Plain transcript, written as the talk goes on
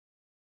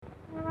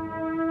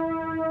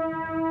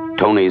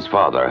Tony's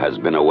father has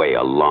been away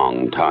a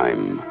long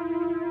time.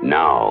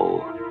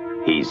 Now,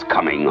 he's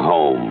coming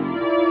home.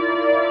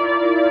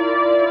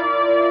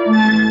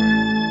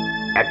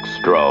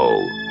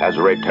 Extro has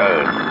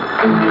returned.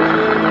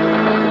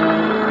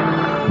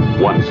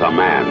 Once a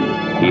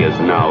man, he is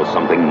now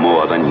something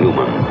more than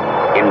human.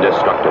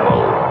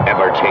 Indestructible,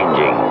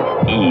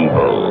 ever-changing,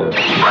 evil.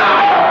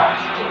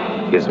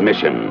 His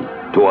mission,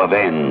 to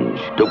avenge,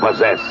 to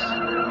possess,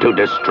 to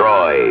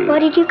destroy. Why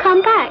did you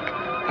come back?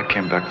 I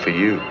came back for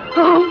you.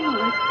 Oh,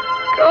 my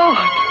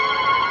God.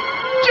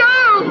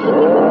 Joe!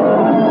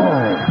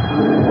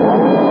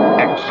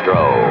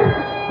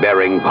 Extro,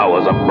 bearing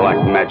powers of black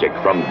magic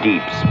from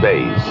deep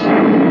space.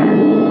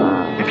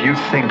 If you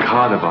think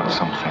hard about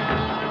something,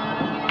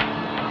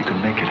 you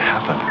can make it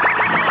happen.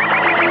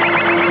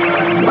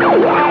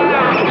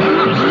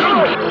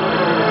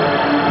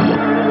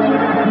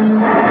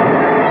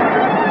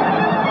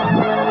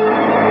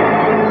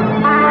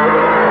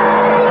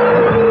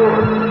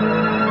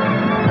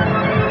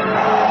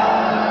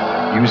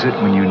 Use it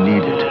when you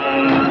need it.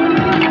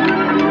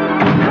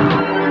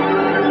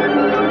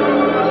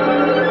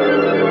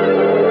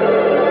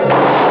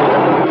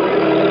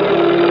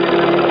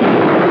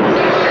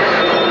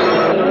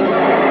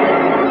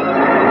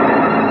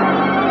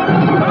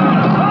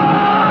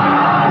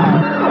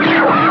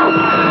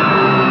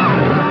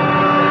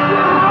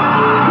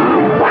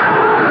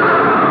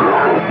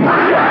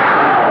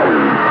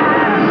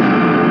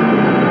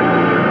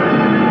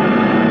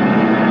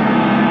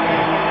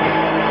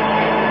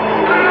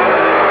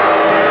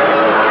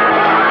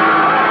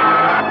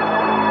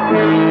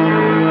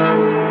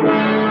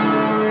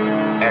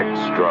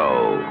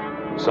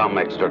 Some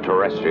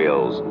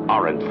extraterrestrials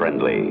aren't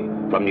friendly.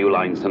 From New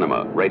Line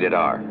Cinema, rated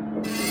R.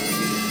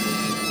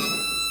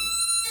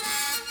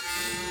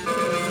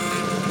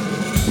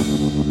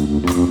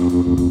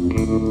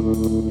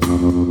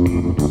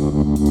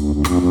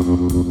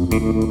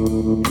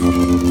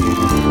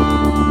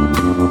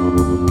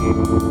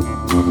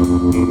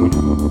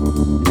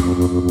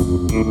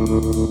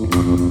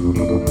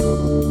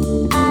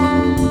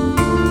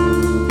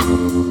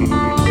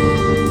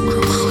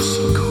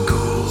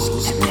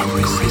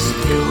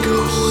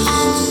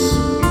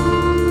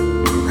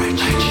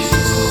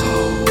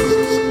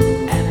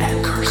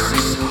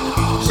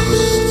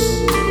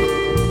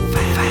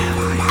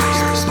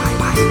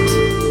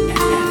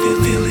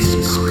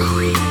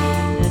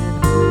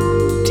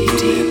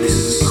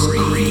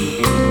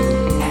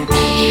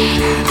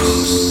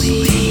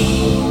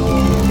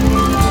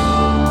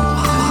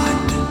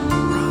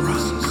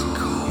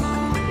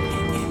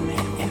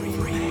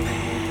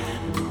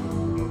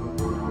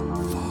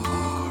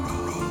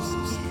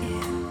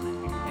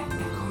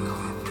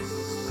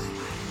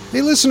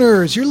 Hey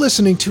listeners, you're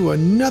listening to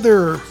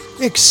another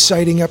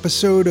exciting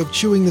episode of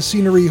Chewing the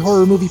Scenery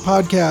Horror Movie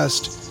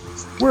Podcast.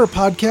 We're a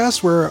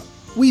podcast where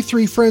we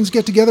three friends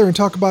get together and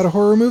talk about a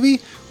horror movie,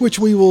 which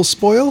we will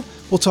spoil.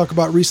 We'll talk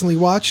about recently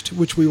watched,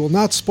 which we will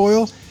not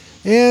spoil.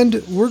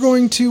 And we're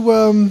going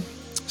to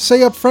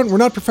say up front, we're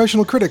not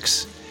professional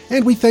critics.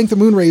 And we thank the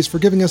Moonrays for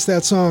giving us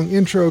that song,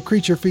 Intro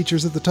Creature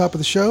Features, at the top of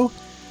the show.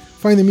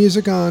 Find the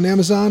music on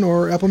Amazon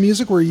or Apple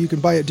Music, where you can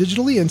buy it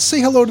digitally, and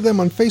say hello to them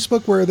on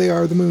Facebook, where they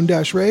are the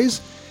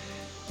Moon-Rays.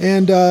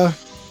 And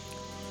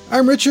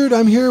I'm Richard.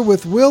 I'm here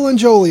with Will and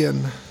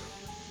Jolien.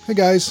 Hey,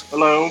 guys.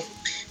 Hello.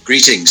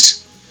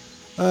 Greetings.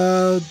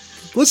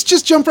 Let's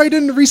just jump right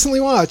into recently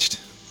watched.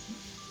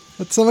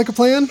 That sound like a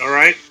plan? All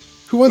right.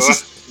 Who wants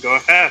to... Go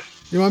ahead.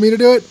 You want me to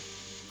do it?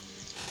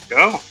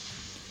 Go.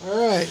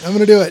 All right. I'm going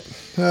to do it.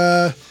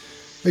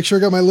 Make sure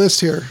I got my list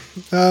here.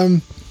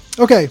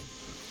 Okay.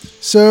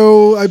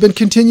 So I've been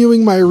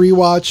continuing my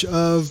rewatch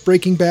of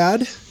Breaking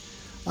Bad.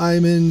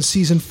 I'm in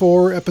season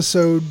 4,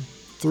 episode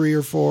 3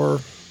 or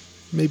 4,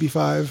 maybe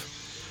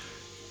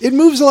 5. It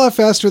moves a lot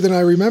faster than I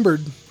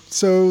remembered,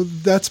 so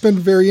that's been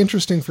very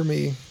interesting for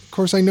me. Of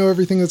course, I know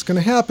everything that's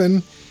going to happen,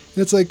 and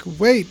it's like,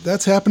 wait,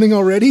 that's happening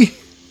already?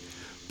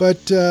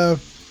 But the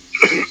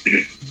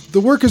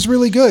work is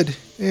really good,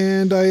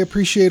 and I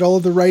appreciate all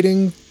of the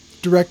writing,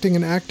 directing,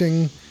 and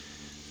acting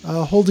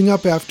holding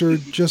up after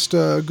just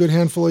a good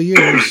handful of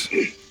years.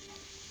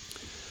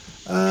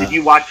 Did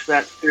you watch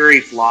that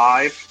series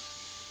live?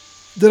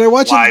 Did I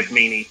watch live, it?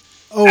 Meaning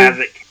as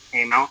it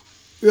came out?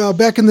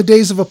 Back in the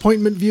days of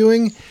appointment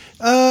viewing.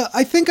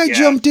 I think I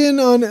jumped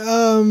in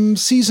on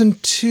season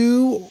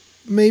 2,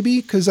 maybe,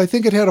 because I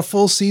think it had a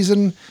full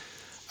season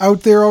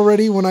out there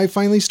already when I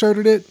finally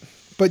started it.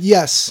 But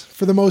yes,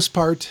 for the most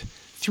part,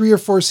 3 or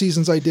 4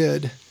 seasons I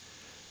did.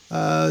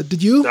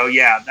 Did you? So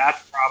yeah,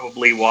 that's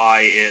probably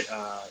why it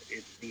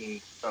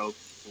seemed so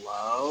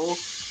slow.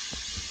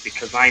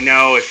 Because I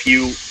know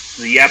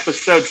the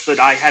episodes that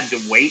I had to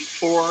wait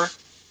for,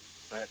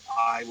 that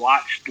I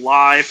watched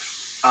live,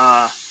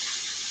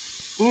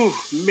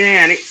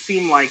 it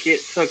seemed like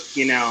it took,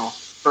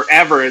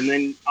 forever. And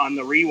then on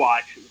the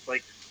rewatch, it was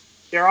like,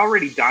 they're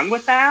already done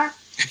with that?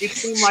 It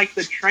seemed like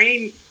the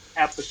train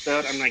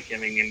episode, I'm not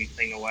giving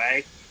anything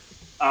away,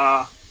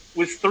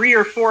 was 3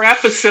 or 4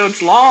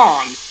 episodes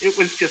long. It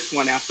was just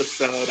one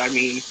episode. I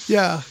mean,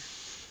 yeah.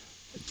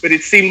 But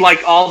it seemed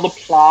like all the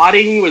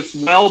plotting was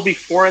well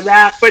before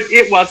that, but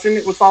it wasn't.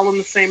 It was all in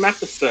the same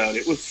episode.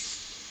 It was,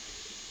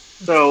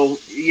 so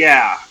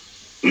yeah.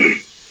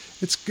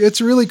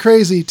 It's really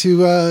crazy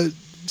to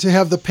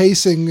have the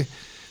pacing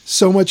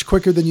so much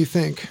quicker than you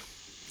think.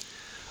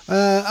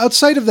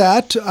 Outside of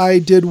that, I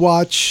did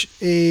watch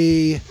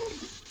a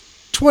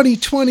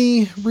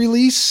 2020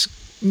 release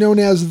known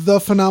as The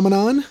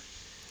Phenomenon.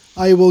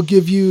 I will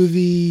give you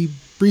the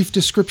brief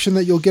description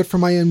that you'll get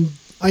from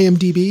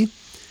IMDb.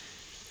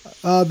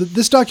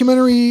 This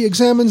documentary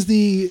examines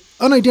the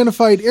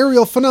unidentified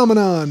aerial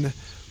phenomenon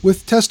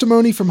with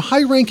testimony from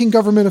high-ranking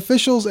government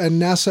officials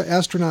and NASA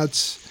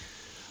astronauts.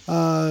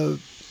 I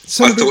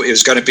thought it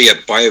was going to be a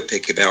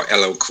biopic about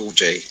LL Cool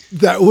J.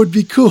 That would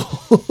be cool.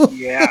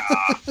 Yeah.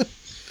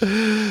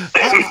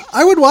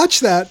 I would watch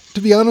that,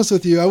 to be honest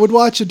with you. I would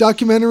watch a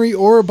documentary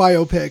or a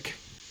biopic.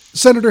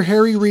 Senator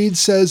Harry Reid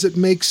says it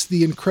makes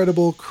the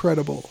incredible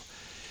credible.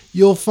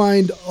 You'll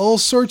find all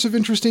sorts of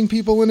interesting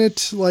people in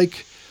it,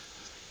 like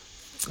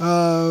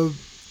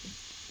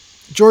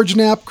George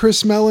Knapp,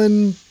 Chris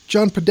Mellon,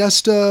 John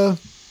Podesta,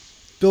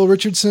 Bill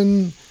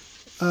Richardson,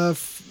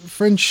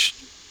 French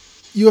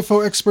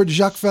UFO expert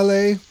Jacques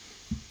Vallée.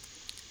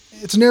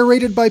 It's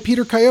narrated by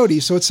Peter Coyote,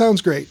 so it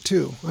sounds great,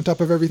 too, on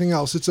top of everything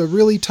else. It's a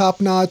really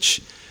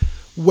top-notch,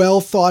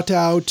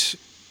 well-thought-out,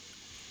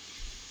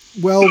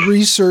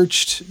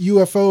 well-researched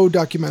UFO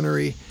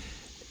documentary.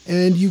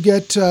 And you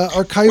get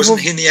archival... Wasn't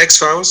he in the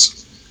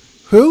X-Files?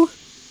 Who?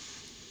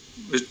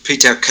 Was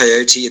Peter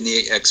Coyote in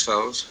the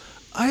X-Files?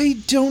 I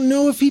don't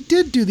know if he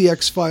did do the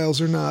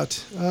X-Files or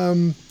not.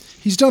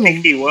 He's done I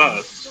think he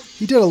was.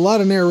 He did a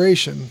lot of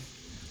narration.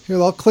 Here,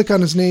 I'll click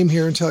on his name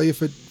here and tell you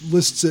if it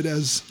lists it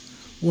as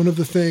one of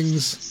the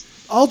things.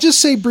 I'll just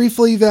say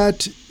briefly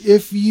that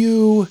if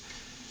you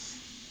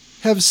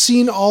have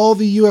seen all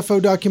the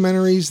UFO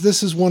documentaries,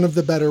 this is one of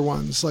the better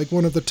ones, like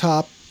one of the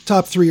top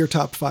 3 or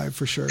top 5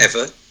 for sure.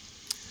 Ever?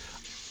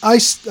 I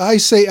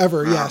say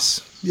ever, yes.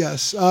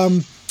 Yes.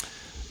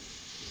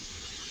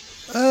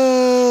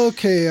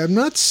 Okay, I'm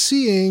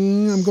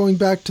going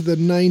back to the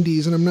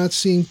 90s, and I'm not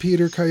seeing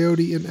Peter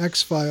Coyote in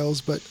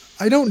X-Files, but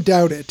I don't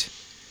doubt it.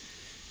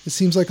 It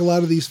seems like a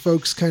lot of these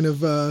folks kind of,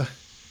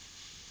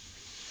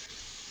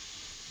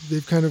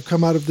 they've kind of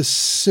come out of the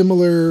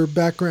similar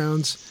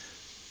backgrounds.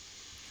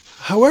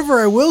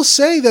 However, I will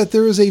say that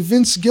there is a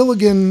Vince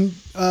Gilligan,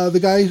 the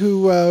guy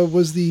who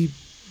was the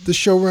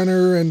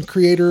showrunner and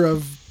creator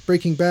of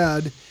Breaking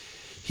Bad.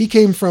 He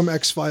came from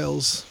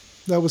X-Files.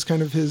 That was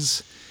kind of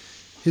his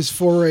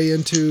foray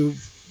into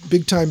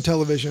big-time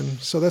television.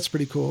 So that's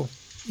pretty cool.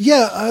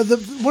 Yeah,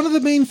 one of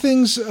the main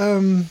things,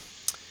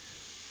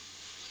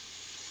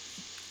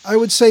 I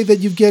would say that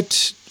you get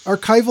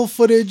archival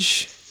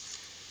footage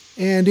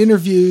and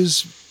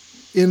interviews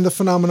in The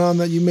Phenomenon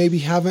that you maybe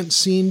haven't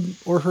seen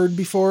or heard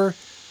before.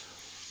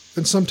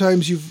 And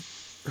sometimes you've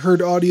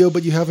heard audio,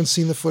 but you haven't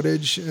seen the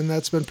footage, and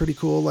that's been pretty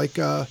cool. Like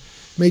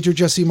Major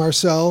Jesse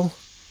Marcel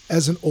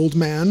as an old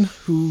man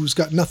who's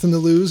got nothing to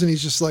lose, and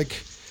he's just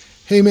like,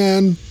 hey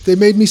man, they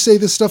made me say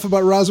this stuff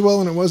about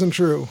Roswell and it wasn't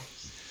true.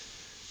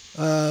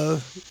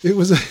 It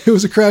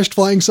was a crashed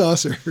flying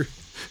saucer.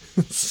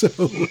 So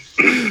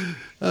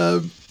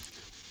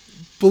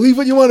believe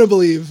what you want to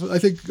believe. I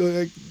think,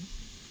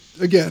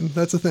 again,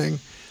 that's a thing.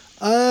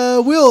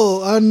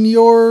 Will, on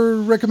your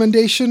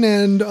recommendation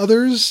and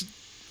others,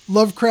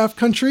 Lovecraft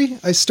Country,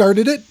 I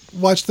started it,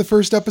 watched the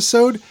first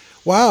episode.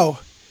 Wow,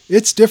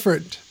 it's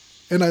different,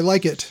 and I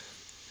like it.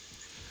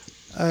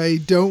 I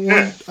don't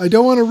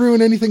want to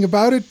ruin anything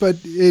about it, but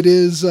it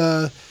is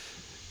the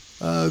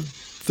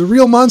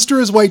real monster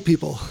is white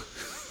people.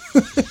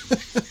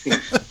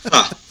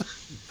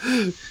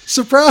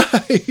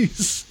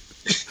 Surprise!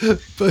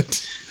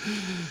 But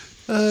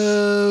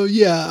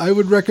yeah, I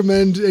would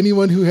recommend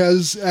anyone who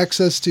has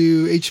access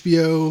to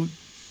HBO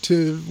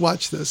to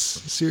watch this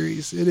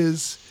series. It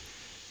is,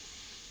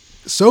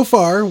 so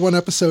far, one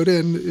episode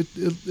in,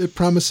 it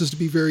promises to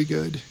be very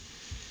good.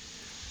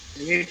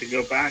 I need to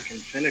go back and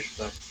finish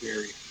that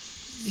series.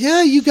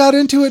 Yeah, you got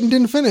into it and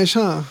didn't finish,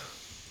 huh?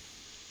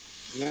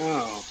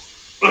 No.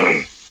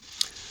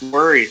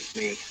 Worries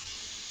me.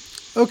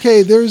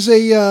 Okay, there's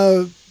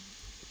a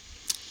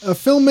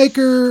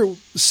filmmaker,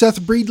 Seth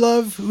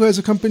Breedlove, who has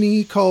a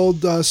company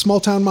called Small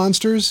Town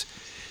Monsters,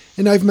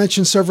 and I've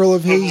mentioned several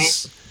of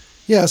his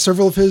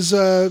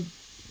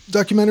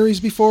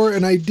documentaries before,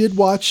 and I did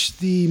watch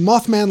the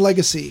Mothman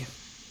Legacy,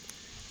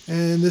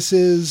 and this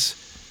is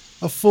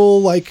a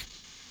full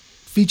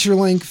feature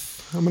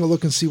length. I'm gonna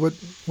look and see what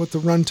the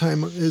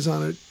runtime is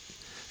on it.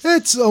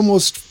 It's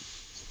almost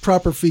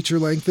proper feature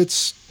length.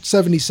 It's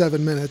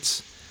 77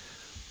 minutes.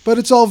 But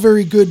it's all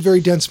very good, very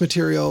dense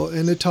material,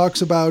 and it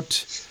talks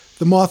about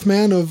the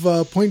Mothman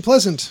of Point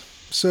Pleasant.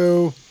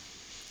 So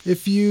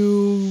if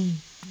you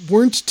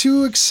weren't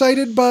too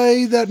excited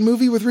by that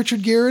movie with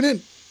Richard Gere in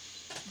it,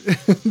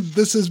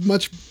 this is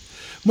much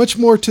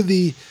more to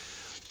the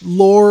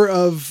lore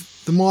of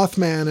the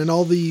Mothman and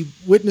all the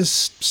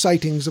witness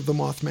sightings of the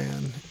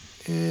Mothman.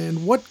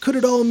 And what could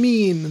it all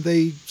mean?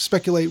 They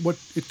speculate what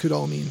it could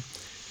all mean.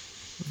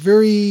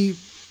 Very,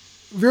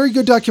 very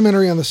good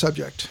documentary on the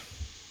subject.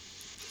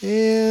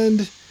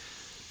 And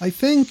I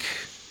think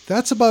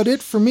that's about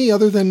it for me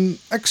other than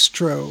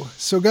Extro.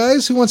 So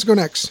guys, who wants to go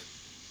next?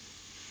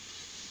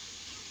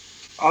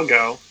 I'll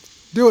go.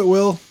 Do it,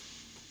 Will.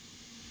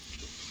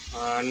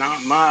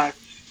 Not much.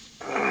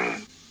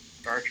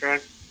 Star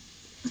Trek.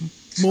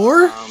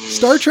 More?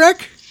 Star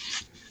Trek?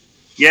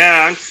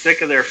 Yeah, I'm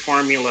sick of their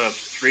formula of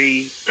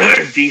 3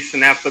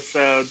 decent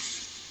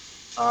episodes,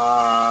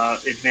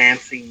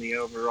 advancing the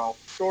overall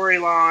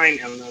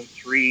storyline, and then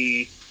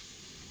 3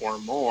 or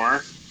more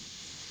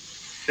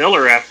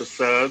filler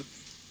episodes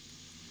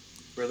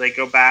where they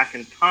go back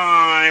in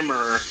time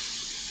or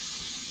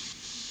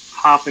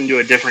hop into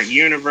a different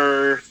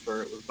universe,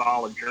 or it was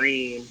all a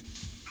dream.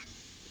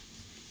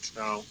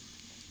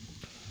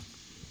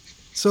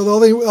 So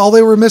all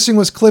they were missing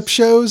was clip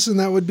shows, and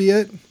that would be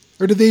it?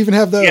 Or did they even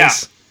have those? Yeah.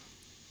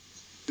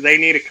 They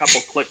need a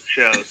couple clip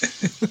shows.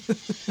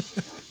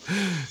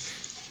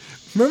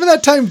 Remember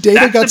that time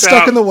Data got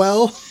stuck in the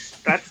well?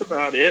 That's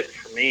about it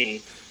for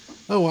me.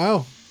 Oh,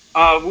 wow.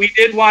 We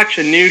did watch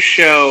a new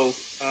show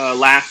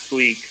last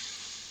week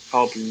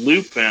called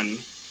Lupin,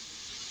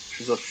 which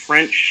is a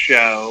French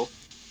show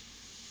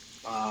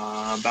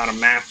about a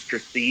master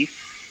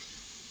thief.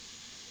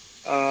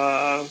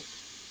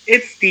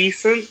 It's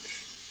decent.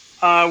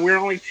 We're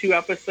only 2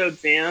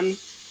 episodes in.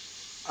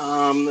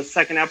 The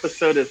second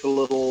episode is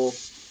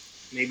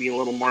maybe a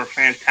little more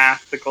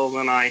fantastical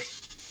than I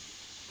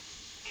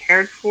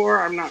cared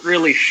for. I'm not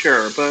really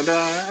sure, but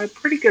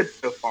pretty good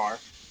so far.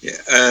 Yeah,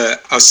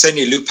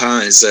 Arsène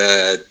Lupin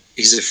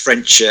he's a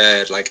French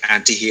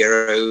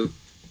anti-hero,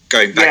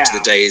 going back to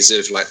the days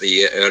of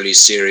the early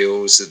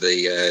serials of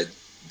the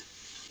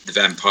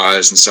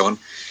vampires and so on.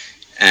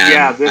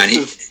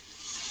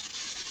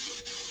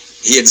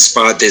 He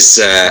inspired this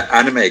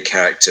anime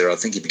character. I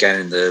think he began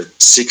in the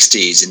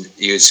 60s, and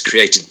he was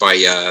created by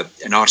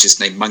an artist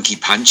named Monkey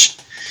Punch.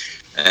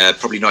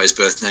 Probably not his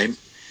birth name,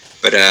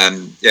 but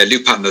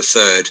Lupin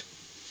III,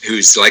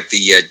 who's like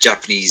the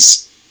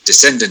Japanese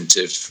descendant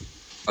of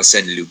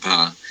Arsène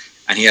Lupin,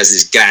 and he has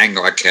this gang.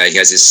 He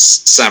has this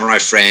samurai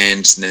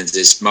friend, and then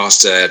this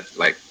master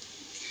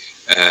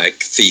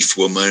thief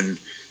woman.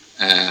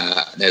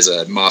 There's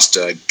a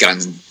master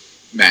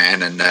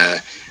gunman, and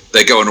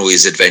they go on all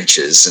these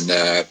adventures. And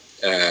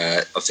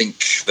I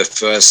think the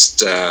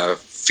first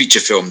feature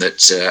film that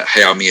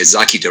Hayao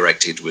Miyazaki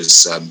directed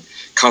was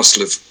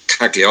Castle of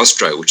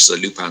Cagliostro, which is a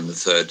Lupin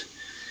III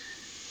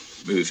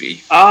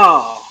movie.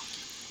 Oh.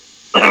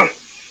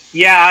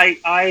 Yeah,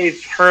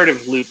 I've heard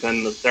of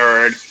Lupin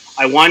III.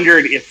 I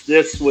wondered if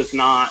this was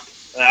not...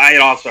 I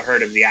had also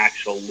heard of the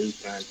actual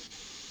Lupin.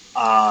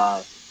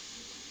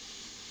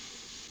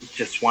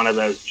 Just one of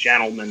those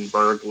gentleman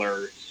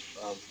burglars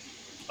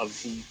of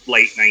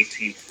late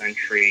 19th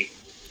century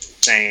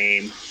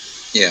fame.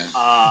 Yeah.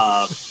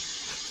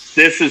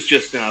 This is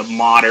just a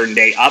modern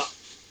day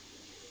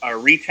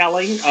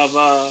retelling of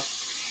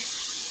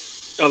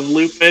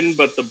Lupin,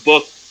 but the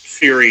book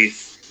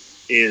series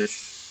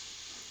is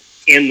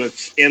in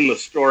the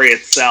story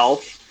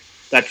itself.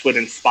 That's what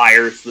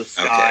inspires this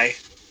guy.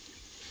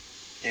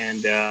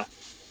 And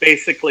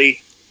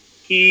basically,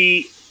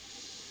 he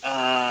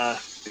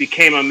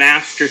became a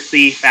master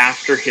thief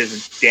after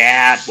his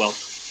dad. Well,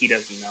 he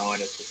doesn't know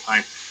it at the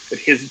time, but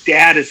his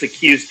dad is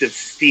accused of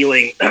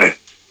stealing a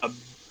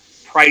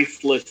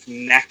priceless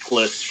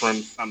necklace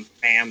from some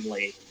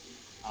family,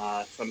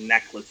 some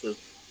necklace of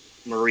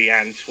Marie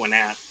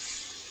Antoinette's.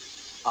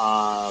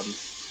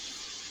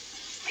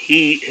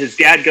 His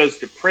dad goes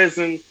to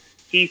prison.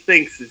 He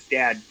thinks his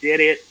dad did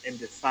it and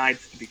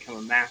decides to become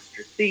a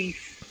master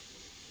thief.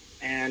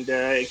 And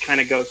it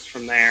kind of goes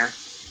from there.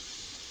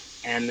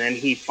 And then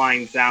he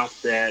finds out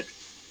that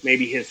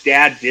maybe his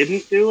dad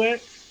didn't do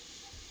it.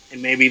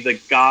 And maybe the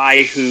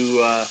guy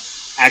who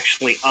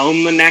actually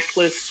owned the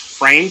necklace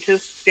framed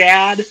his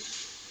dad.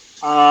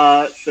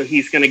 So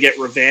he's going to get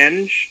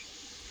revenge.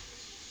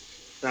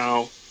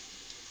 So,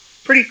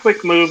 pretty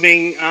quick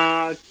moving.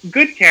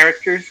 Good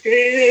characters.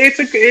 It's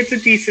a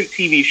decent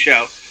TV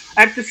show.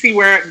 I have to see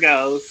where it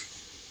goes.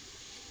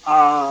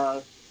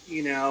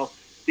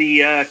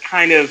 The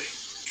kind of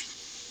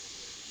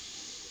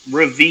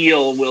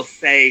reveal, we'll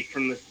say,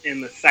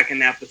 in the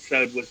second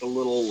episode was a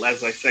little,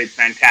 as I say,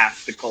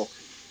 fantastical.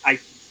 I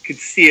could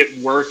see it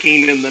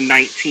working in the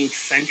 19th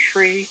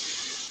century,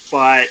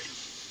 but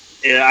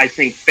I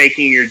think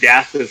faking your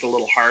death is a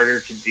little harder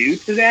to do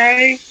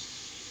today.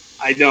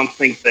 I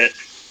think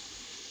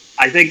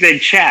they'd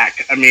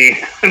check. I mean,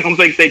 I don't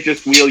think they'd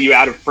just wheel you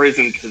out of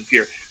prison because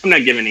I'm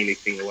not giving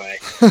anything away.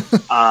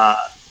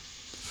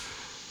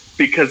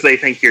 Because they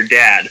think you're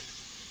dead.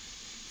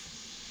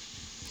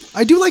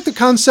 I do like the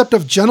concept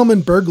of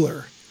gentleman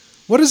burglar.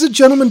 What does a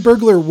gentleman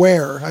burglar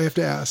wear, I have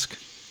to ask?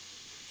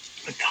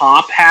 A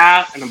top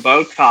hat and a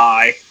bow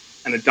tie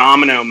and a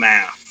domino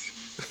mask.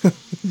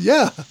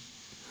 Yeah,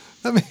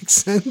 that makes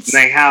sense. And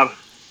they have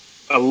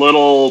a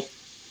little,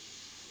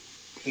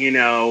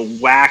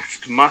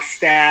 waxed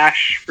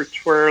mustache for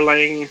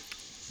twirling.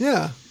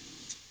 Yeah,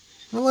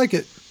 I like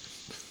it.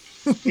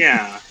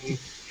 Yeah,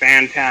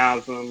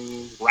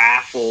 Phantasm,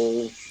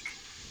 Raffles.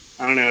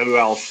 I don't know who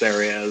else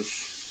there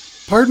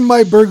is. Pardon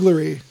My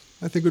Burglary,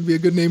 I think would be a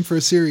good name for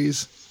a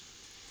series.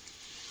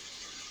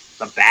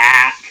 The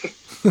Bat.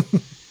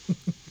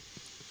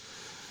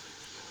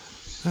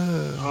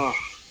 Oh,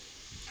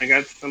 I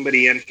got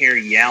somebody in here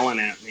yelling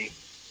at me,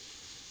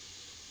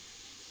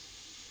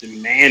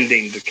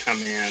 demanding to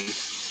come in.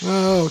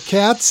 Oh,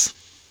 cats?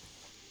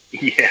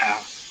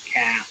 Yeah,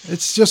 cat.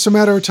 It's just a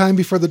matter of time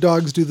before the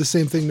dogs do the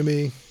same thing to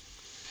me.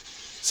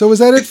 So was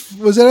that it?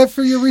 Was that it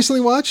for you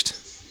recently watched?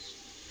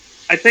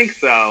 I think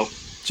so.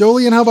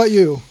 Jolien, how about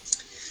you?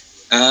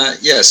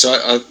 Yeah,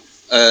 so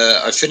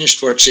I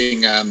finished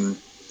watching the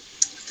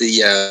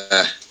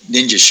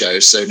Ninja Show,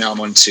 so now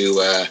I'm on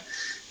to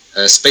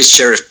Space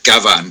Sheriff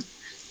Gavan,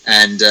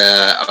 and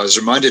I was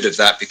reminded of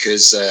that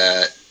because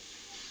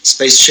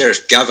Space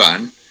Sheriff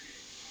Gavan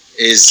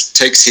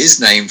takes his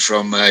name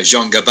from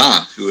Jean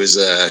Gabin, who was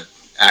an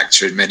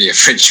actor in many a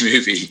French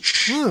movie.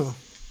 Oh.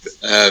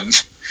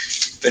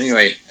 But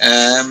anyway,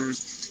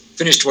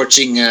 finished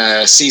watching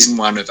season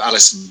 1 of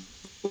Alice in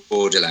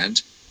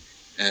Borderland.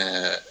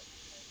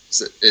 It's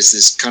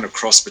this kind of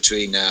cross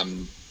between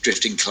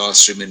Drifting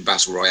Classroom and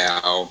Battle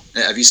Royale.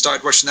 Have you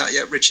started watching that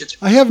yet, Richard?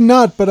 I have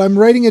not, but I'm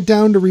writing it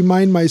down to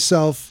remind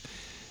myself,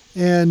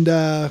 and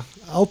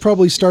I'll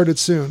probably start it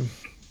soon.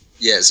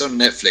 Yeah, it's on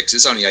Netflix.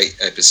 It's only 8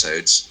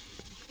 episodes.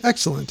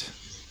 Excellent.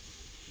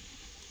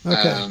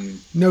 Okay,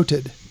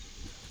 noted.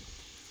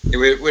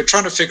 We're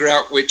trying to figure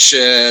out which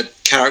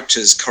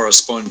characters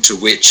correspond to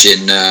which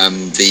in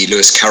the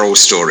Lewis Carroll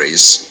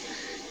stories.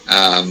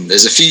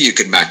 There's a few you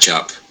can match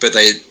up, but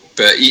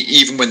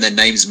even when their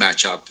names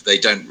match up, they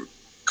don't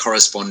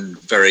correspond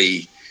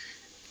very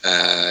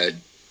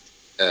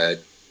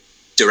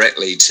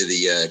directly to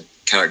the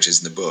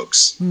characters in the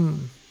books.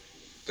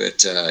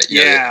 But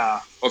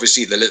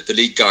obviously the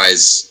lead guy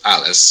is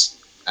Alice,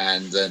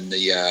 and then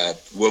the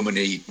woman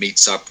he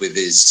meets up with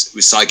is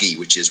Usagi,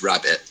 which is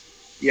Rabbit.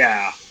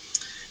 Yeah.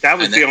 That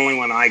was the only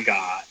one I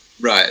got.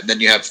 Right, and then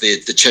you have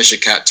the Cheshire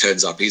Cat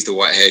turns up. He's the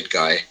white-haired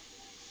guy.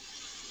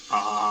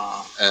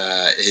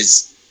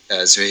 His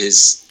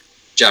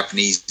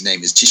Japanese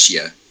name is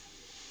Chishia.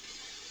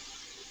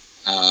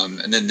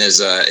 And then there's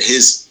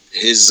his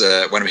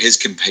one of his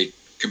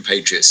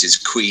compatriots is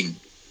Queena.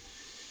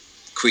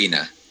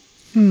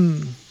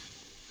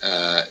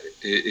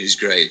 Who's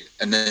great.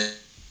 And then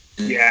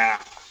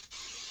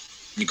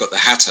you've got the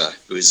Hatter,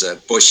 who is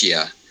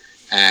Boshia,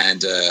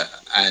 and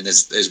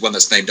there's one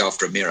that's named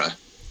after a Mira.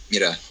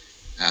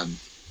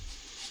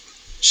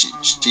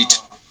 She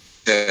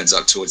turns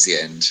up towards the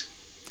end.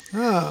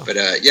 But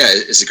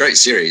it's a great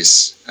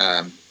series.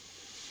 I'm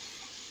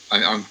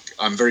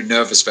very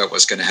nervous about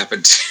what's going to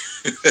happen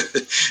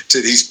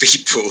to these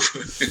people.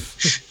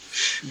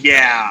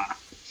 Yeah.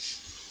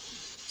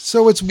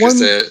 So it's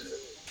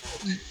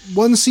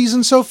one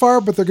season so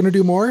far, but they're going to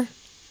do more?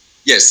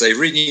 Yes, they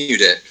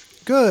renewed it.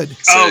 Good.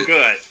 So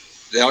good.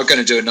 They are going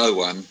to do another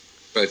one,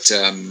 but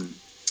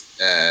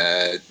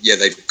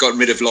they've gotten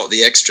rid of a lot of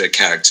the extra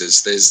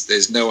characters.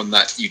 There's no one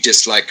that you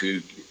dislike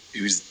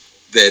who's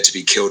there to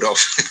be killed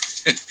off.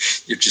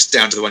 You're just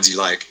down to the ones you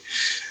like.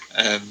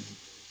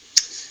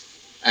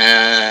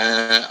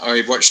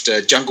 I watched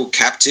Jungle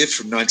Captive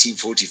from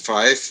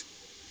 1945.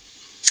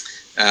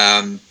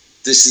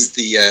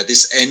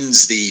 This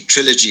ends the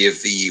trilogy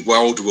of the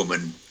Wild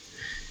Woman,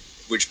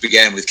 which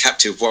began with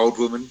Captive Wild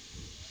Woman.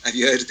 Have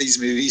you heard of these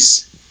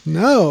movies?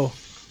 No.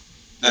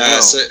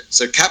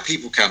 So Cat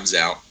People comes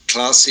out,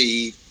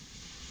 classy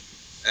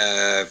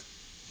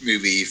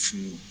movie from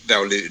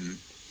Val Lewton.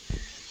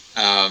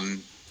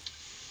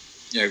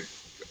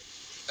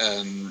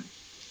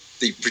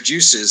 The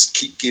producers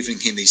keep giving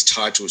him these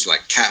titles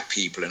like Cat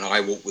People and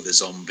I Walk with a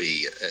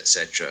Zombie,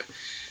 etc.,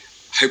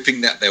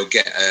 hoping that they'll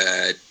get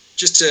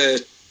just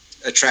a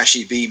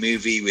trashy B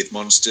movie with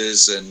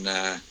monsters and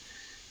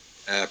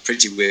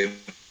pretty women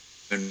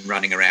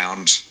running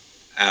around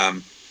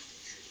to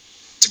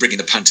bring in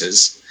the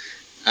punters.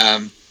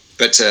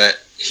 But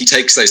he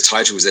takes those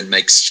titles and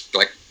makes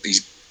like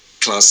these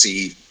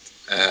classy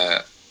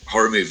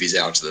horror movies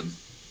out of them.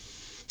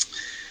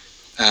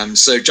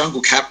 So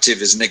Jungle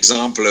Captive is an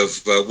example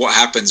of what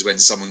happens when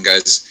someone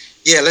goes,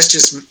 let's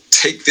just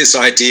take this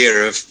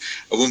idea of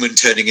a woman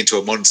turning into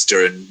a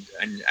monster and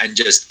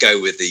just go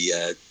with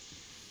the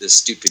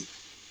stupid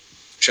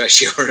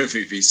trashy horror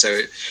movie.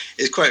 So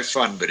it's quite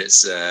fun, but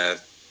it's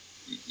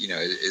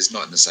it's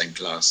not in the same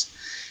class.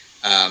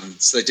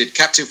 So they did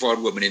Captive Wild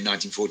Woman in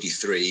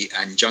 1943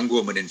 and Jungle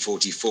Woman in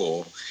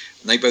 1944,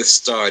 and they both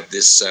starred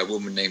this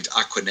woman named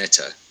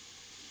Aquanetta.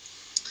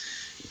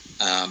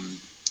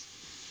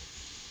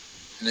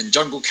 And then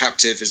Jungle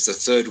Captive is the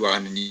third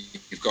one, and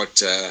you've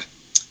got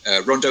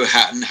Rondo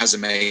Hatton has a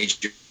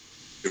major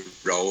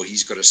role.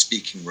 He's got a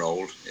speaking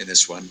role in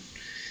this one.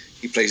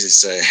 He plays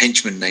this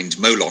henchman named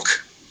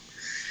Moloch.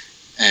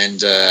 And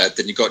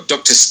then you've got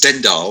Dr.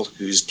 Stendhal,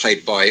 who's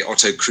played by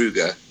Otto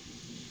Kruger.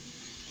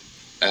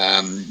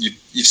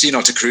 You've seen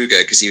Otto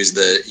Kruger because he was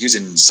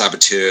in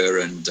Saboteur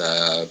and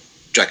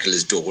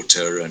Dracula's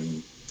Daughter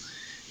and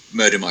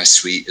Murder My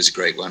Sweet is a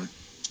great one.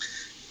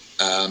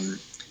 And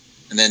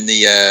then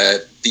the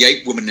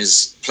ape woman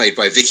is played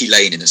by Vicky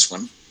Lane in this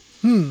one.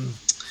 You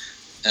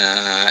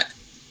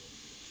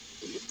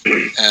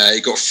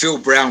got Phil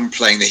Brown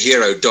playing the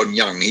hero Don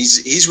Young.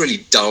 He's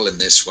really dull in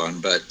this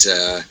one, but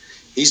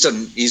he's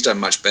done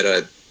much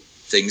better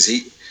things.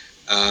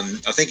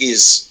 I think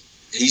he's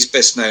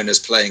best known as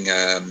playing.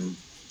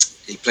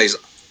 He plays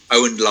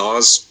Owen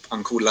Lars,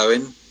 Uncle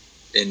Lowen,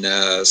 in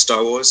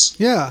Star Wars.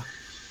 Yeah.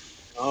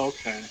 Oh,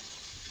 okay.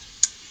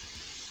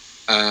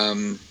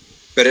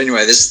 But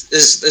anyway,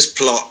 this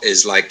plot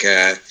is like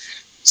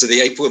so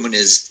the ape woman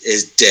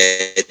is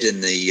dead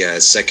in the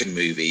second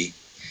movie,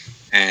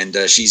 and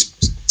she's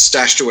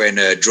stashed away in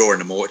a drawer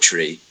in a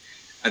mortuary,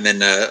 and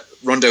then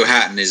Rondo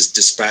Hatton is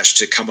dispatched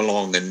to come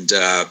along and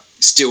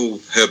steal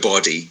her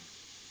body,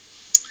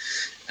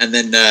 and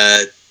then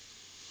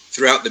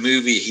throughout the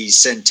movie he's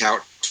sent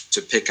out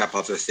to pick up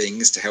other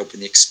things to help in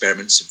the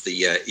experiments of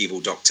the evil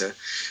doctor,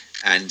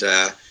 and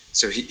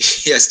so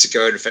he has to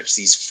go and fetch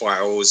these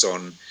files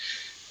on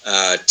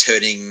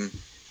turning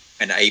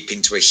an ape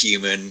into a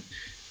human.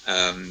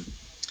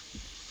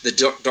 The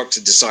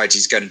doctor decides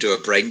he's going to do a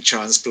brain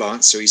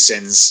transplant, so he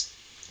sends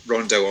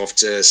Rondo off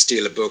to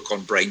steal a book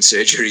on brain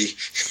surgery.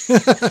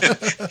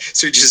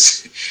 So he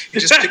just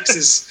picks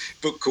this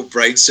book called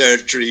Brain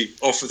Surgery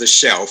off of the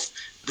shelf,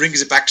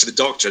 brings it back to the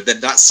doctor. Then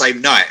that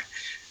same night,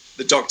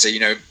 the doctor,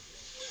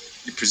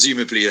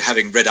 presumably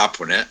having read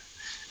up on it,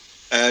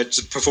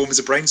 to perform as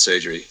a brain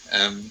surgery.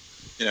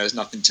 There's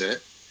nothing to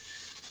it.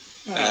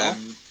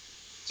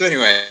 So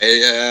anyway,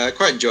 I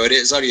quite enjoyed it.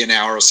 It's only an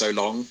hour or so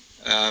long.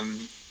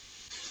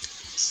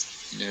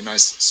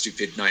 Nice,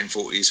 stupid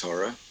 1940s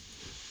horror.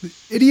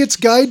 Idiot's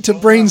Guide to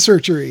Brain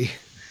Surgery.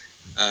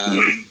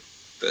 And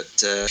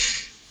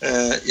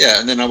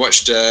then I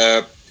watched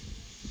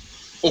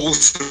all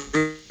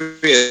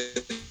three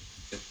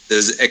of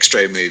those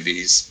X-Ray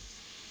movies.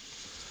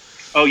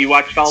 Oh, you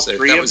watched all three of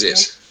them? That was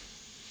it.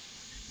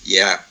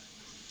 Yeah.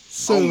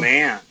 So, oh,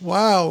 man.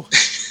 Wow.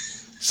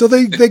 So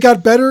they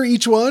got better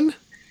each one?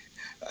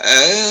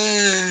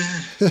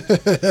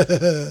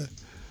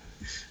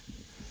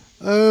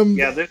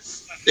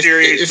 This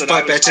series. If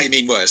by better you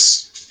mean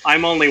worse.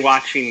 I'm only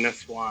watching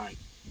this one.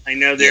 I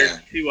know there's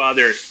two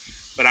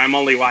others, but I'm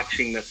only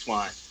watching this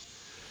one.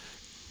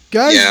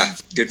 Guys, yeah,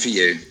 good for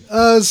you.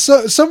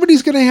 So somebody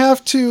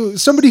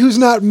who's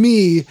not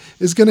me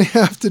is going to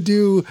have to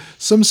do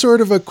some sort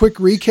of a quick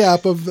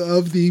recap of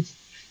the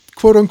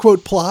quote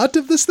unquote plot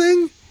of this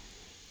thing.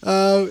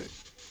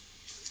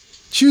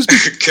 Choose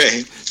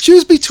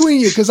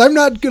between you, because I'm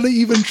not going to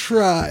even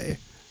try.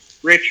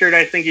 Richard,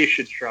 I think you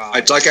should try.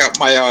 I dug out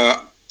my.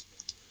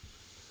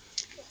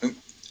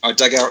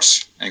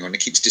 Hang on, it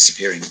keeps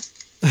disappearing.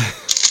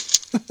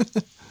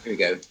 Here we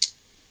go.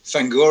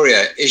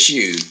 Fangoria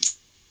issue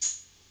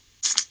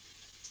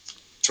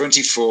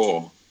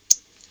 24,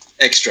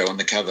 extra on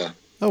the cover.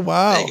 Oh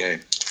wow! There you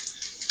go.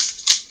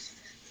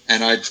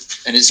 And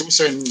it's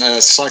also in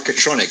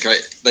Psychotronic.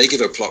 They give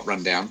a plot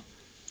rundown.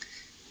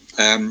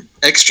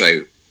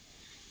 Extra,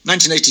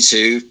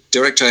 1982.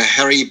 Director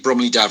Harry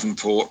Bromley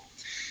Davenport.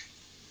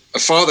 A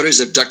father is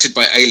abducted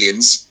by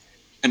aliens.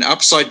 An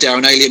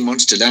upside-down alien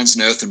monster lands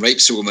on Earth and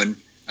rapes a woman,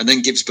 and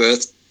then gives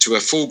birth to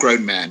a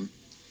full-grown man.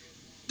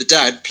 The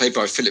dad, played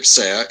by Philip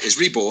Sayre, is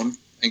reborn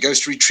and goes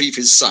to retrieve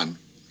his son.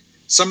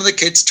 Some of the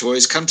kids'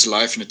 toys come to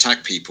life and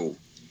attack people.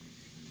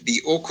 The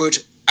awkward,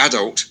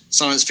 adult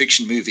science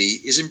fiction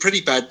movie is in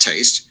pretty bad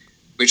taste,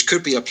 which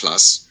could be a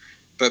plus,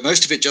 but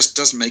most of it just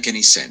doesn't make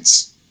any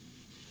sense.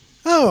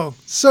 Oh,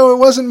 so it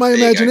wasn't my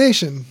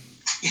imagination.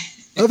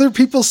 Other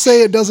people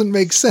say it doesn't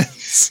make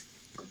sense.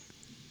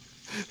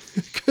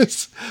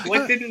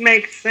 What didn't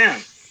make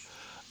sense?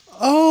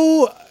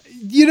 Oh,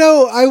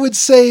 I would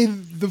say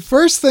the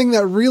first thing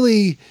that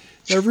really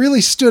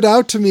stood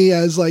out to me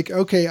as like,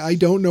 okay, I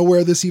don't know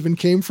where this even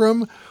came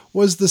from,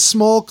 was the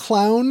small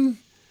clown,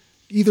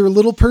 either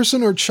little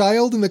person or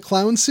child in the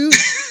clown suit.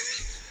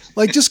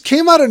 Like just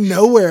came out of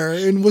nowhere.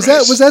 And was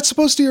that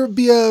supposed to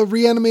be a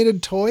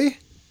reanimated toy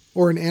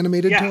or an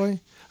animated toy?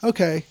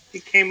 Okay. He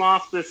came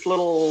off this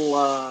little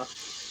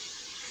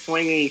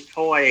swingy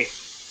toy.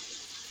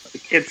 The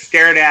kid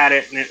stared at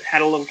it, and it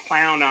had a little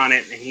clown on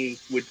it, and he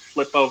would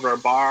flip over a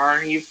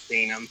bar. You've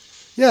seen him.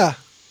 Yeah.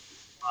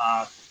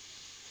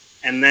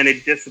 And then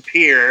it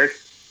disappeared,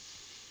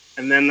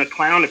 and then the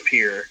clown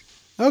appeared.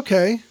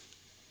 Okay.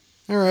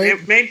 All right.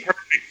 It made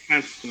perfect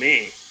sense to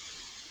me.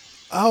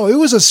 Oh, it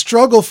was a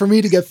struggle for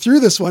me to get through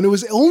this one. It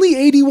was only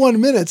 81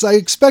 minutes. I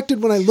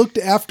expected when I looked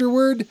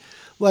afterward,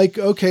 like,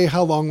 okay,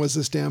 how long was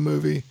this damn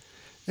movie?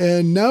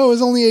 And no, it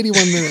was only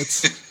 81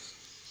 minutes.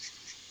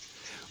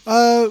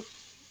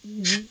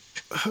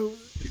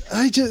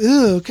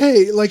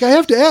 Okay. Like I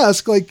have to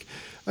ask, like,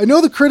 I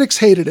know the critics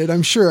hated it.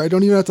 I'm sure I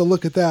don't even have to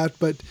look at that,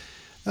 but,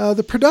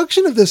 the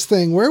production of this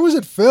thing, where was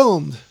it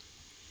filmed?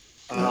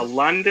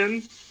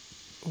 London.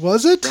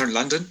 Was it? Around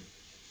London?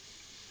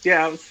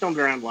 Yeah, it was filmed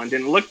around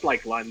London. It looked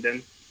like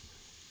London.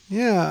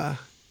 Yeah.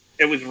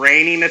 It was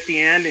raining at the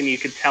end, and you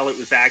could tell it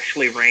was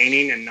actually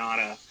raining and not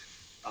a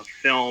a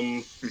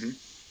film Mhm.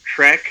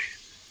 trick.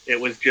 It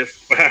was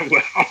just,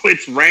 well,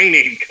 it's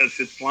raining because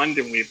it's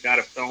London. We've got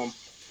to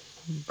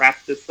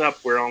wrap this up.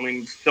 We're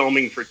only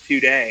filming for 2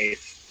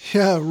 days.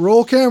 Yeah,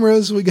 roll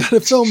cameras. We got to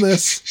film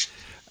this.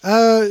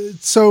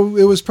 So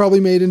it was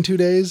probably made in 2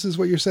 days, is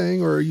what you're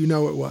saying, or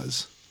it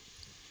was?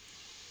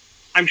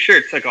 I'm sure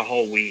it took a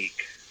whole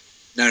week.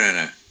 No.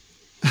 No?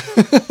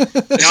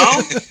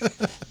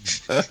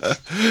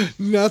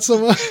 Not so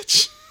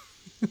much.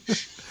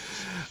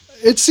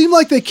 It seemed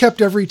like they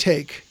kept every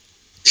take.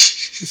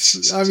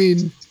 I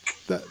mean,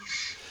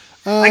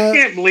 I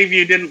can't believe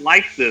you didn't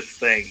like this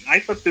thing. I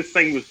thought this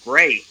thing was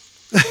great.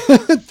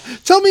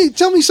 tell me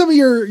some of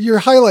your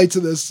highlights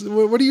of this.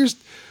 What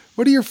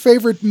are your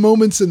favorite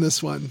moments in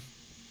this one?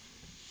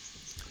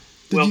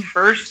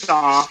 First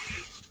off,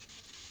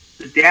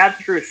 the dad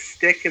threw a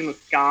stick in the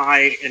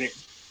sky and it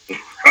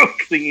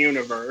broke the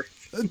universe.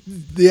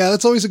 Yeah,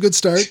 that's always a good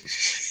start.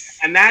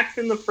 And that's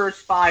in the first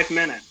 5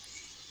 minutes.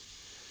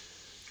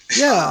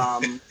 Yeah.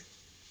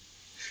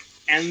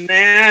 And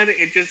then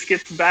it just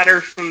gets better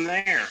from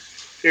there.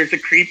 There's a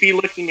creepy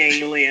looking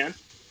alien.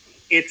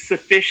 It's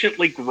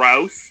sufficiently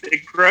gross.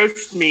 It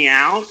grossed me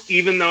out,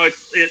 even though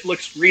it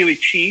looks really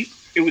cheap.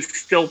 It was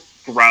still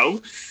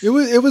gross.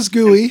 It was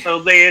gooey. And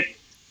so they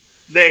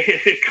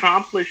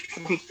accomplished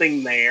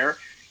something there.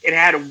 It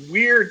had a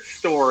weird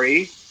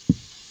story.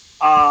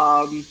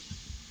 I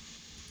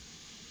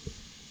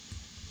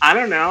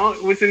don't know.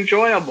 It was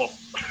enjoyable.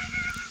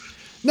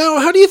 Now,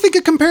 how do you think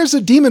it compares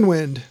to Demon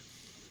Wind?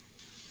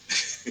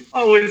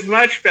 Oh, it was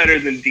much better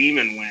than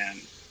Demon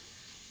Wind.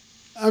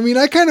 I mean,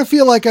 I kind of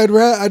feel like I'd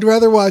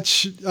rather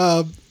watch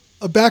a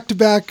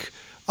back-to-back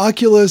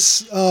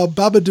Oculus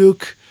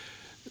Babadook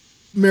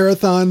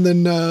marathon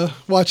than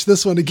watch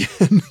this one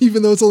again,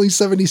 even though it's only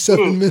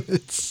 77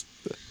 minutes.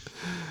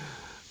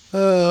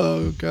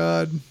 Oh,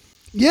 God.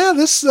 Yeah,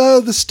 this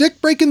the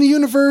stick breaking the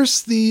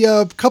universe,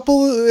 the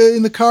couple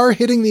in the car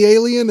hitting the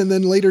alien and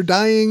then later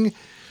dying.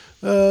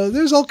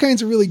 There's all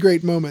kinds of really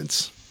great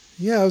moments.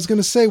 Yeah, I was going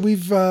to say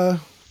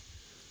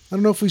I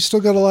don't know if we've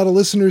still got a lot of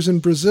listeners in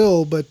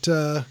Brazil, but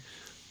I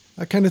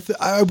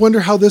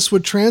wonder how this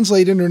would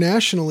translate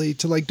internationally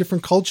to like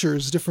different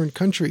cultures, different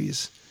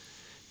countries.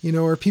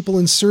 Are people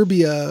in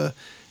Serbia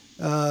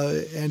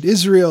and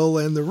Israel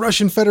and the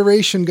Russian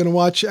Federation going to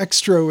watch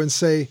Extra and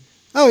say,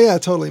 "Oh yeah,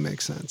 it totally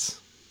makes sense"?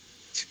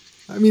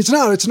 I mean,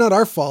 it's not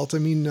our fault. I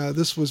mean,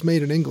 this was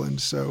made in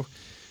England, so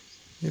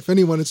if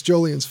anyone, it's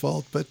Jolien's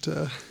fault. But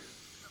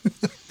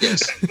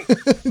Yes.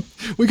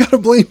 we got to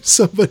blame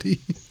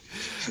somebody.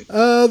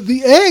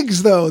 The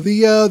eggs, though,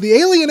 the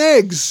alien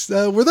eggs,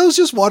 were those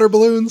just water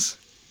balloons?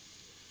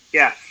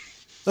 Yeah.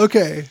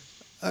 Okay.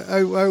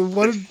 I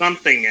wanted There's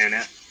something in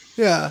it.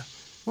 Yeah.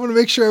 I want to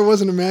make sure I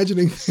wasn't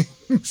imagining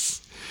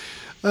things.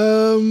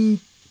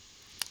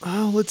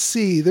 Let's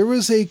see. There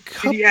was a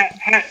couple. Yeah.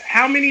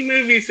 How many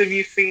movies have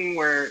you seen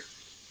where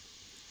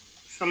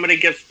somebody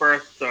gives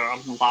birth to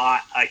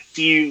a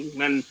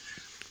human,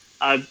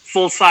 a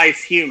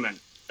full-size human,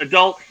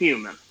 adult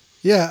human?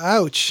 Yeah.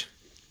 Ouch.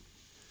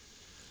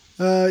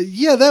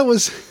 Yeah, that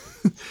was.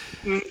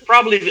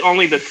 Probably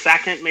only the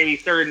second, maybe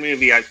third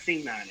movie I've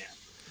seen that in.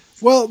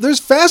 Well, there's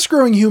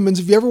fast-growing humans.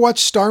 Have you ever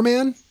watched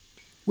Starman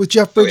with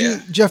Jeff Bridges? Oh,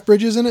 yeah. Jeff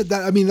Bridges in it.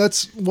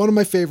 That's one of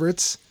my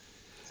favorites.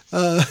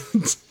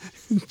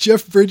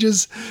 Jeff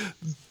Bridges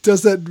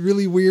does that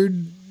really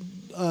weird,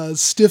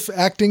 stiff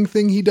acting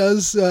thing he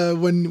does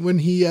when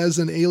he, as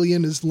an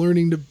alien, is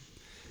learning to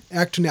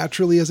act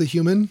naturally as a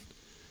human.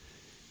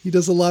 He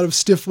does a lot of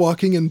stiff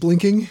walking and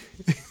blinking.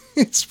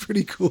 It's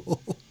pretty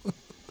cool.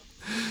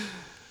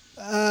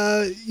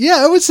 Yeah,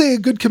 I would say a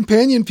good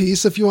companion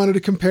piece if you wanted to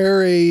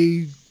compare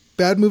a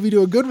bad movie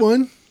to a good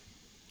one.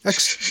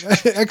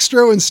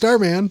 Extra and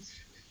Starman.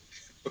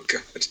 Oh,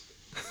 God.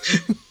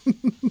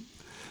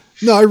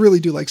 No, I really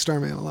do like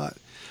Starman a lot.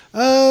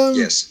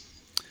 Yes.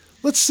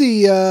 Let's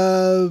see.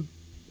 There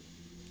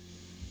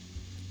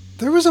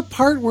was a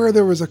part where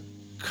there was a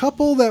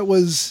couple that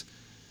was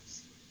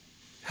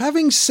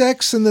having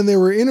sex and then they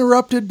were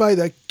interrupted by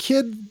the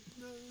kid.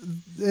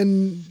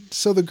 And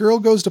so the girl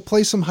goes to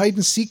play some hide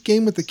and seek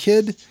game with the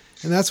kid.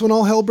 And that's when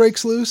all hell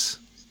breaks loose.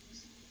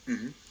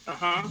 Mm-hmm.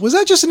 Uh-huh. Was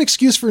that just an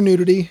excuse for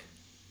nudity?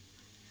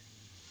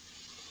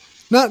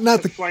 Not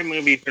That's why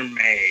movies are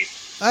made.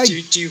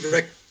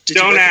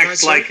 Don't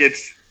act like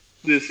this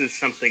is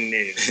something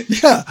new.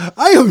 Yeah,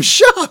 I am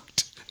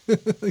shocked.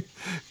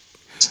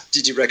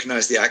 Did you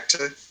recognize the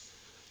actor?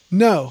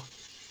 No.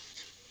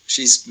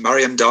 She's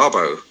Mariam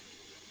Darbo.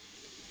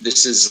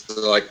 This is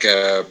like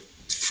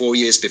 4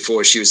 years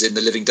before she was in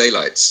The Living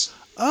Daylights.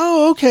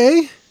 Oh,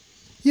 okay.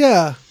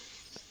 Yeah.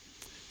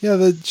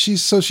 Yeah,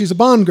 she's a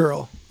Bond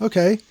girl.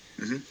 Okay.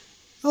 Mm-hmm.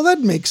 Oh, that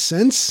makes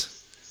sense.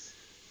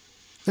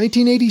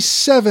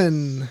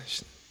 1987,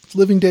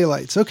 Living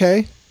Daylights.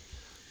 Okay.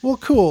 Well,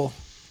 cool.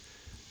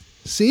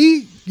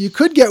 See, you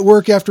could get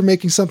work after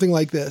making something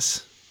like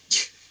this.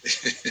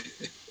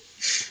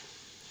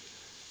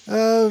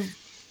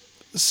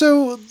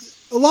 So,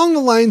 along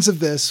the lines of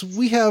this,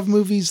 we have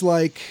movies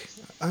like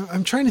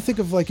I'm trying to think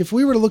of like if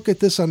we were to look at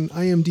this on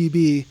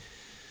IMDb.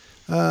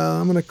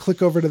 I'm going to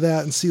click over to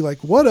that and see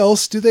like what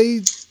else do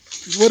they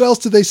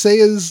say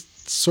is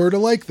sort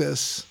of like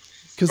this?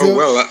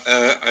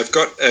 I've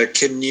got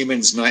Kim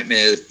Newman's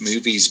Nightmare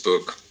Movies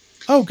book.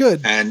 Oh,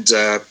 good. And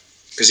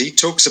because he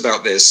talks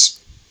about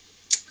this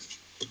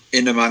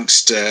in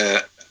amongst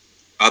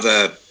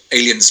other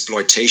alien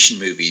exploitation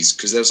movies,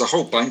 because there's a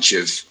whole bunch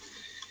of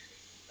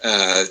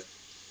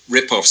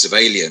rip-offs of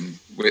Alien,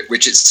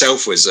 which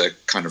itself was a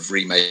kind of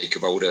remake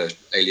of older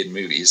Alien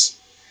movies,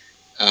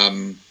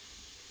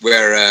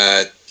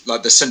 where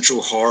like the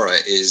central horror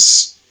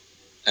is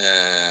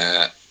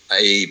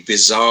a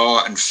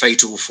bizarre and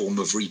fatal form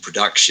of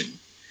reproduction.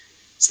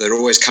 So they're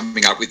always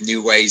coming up with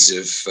new ways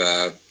of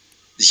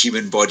the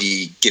human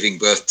body giving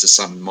birth to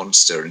some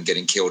monster and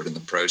getting killed in the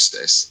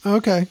process.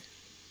 Okay.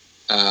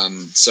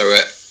 So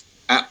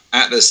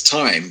at this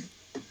time,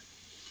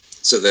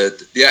 so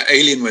the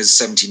Alien was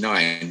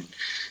 79.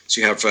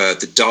 So you have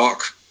the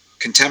dark,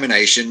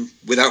 contamination,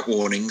 without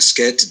warning,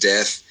 scared to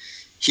death,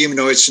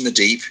 humanoids from the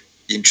deep,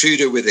 the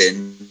intruder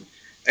within,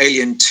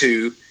 Alien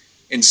 2,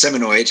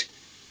 Inseminoid,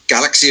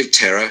 Galaxy of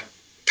Terror,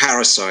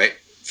 Parasite,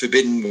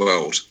 Forbidden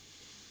World.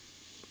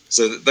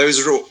 So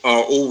those are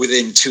all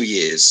within 2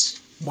 years.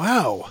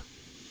 Wow.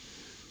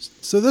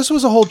 So this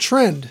was a whole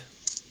trend.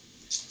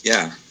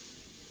 Yeah.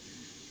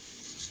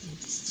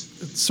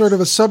 It's sort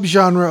of a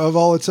subgenre of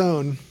all its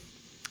own.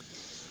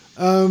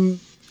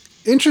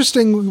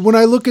 Interesting, when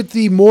I look at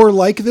the more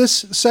like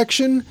this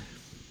section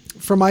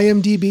from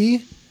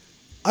IMDb,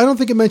 I don't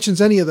think it mentions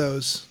any of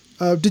those.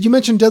 Did you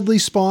mention Deadly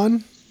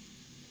Spawn?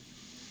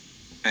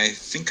 I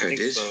think I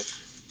did. So.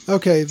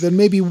 Okay, then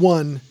maybe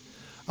one.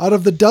 Out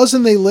of the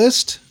dozen they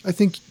list, I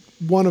think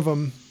one of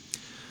them.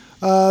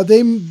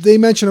 They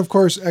mention, of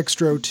course,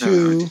 Extro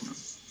 2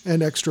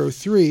 and Extro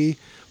 3,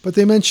 but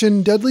they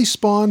mention Deadly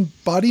Spawn,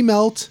 Body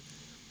Melt,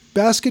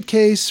 Basket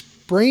Case,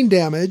 Brain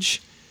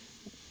Damage,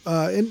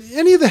 and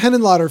any of the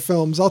Henenlotter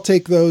films. I'll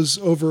take those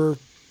over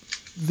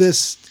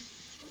this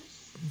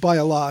by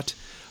a lot.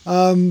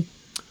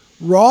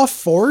 Raw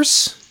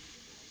Force.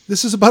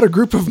 This is about a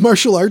group of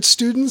martial arts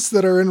students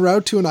that are en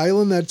route to an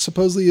island that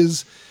supposedly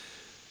is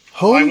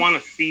home. I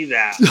want to see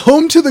that.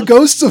 Home to the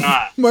ghosts of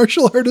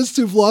martial artists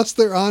who've lost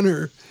their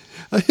honor.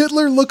 A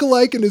Hitler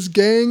lookalike and his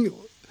gang.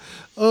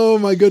 Oh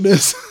my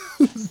goodness.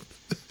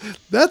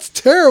 That's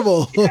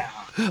terrible. Yeah.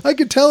 I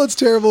could tell it's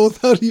terrible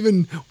without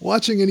even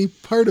watching any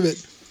part of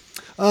it.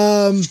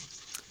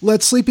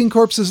 Let Sleeping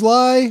Corpses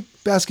Lie.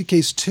 Basket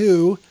Case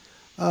 2.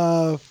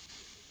 What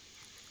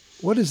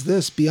is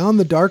this? Beyond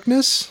the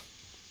Darkness?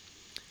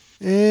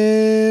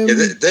 Yeah,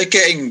 they're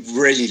getting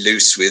really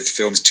loose with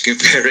films to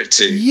compare it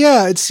to.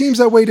 Yeah, it seems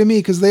that way to me,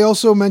 because they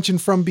also mention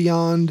From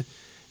Beyond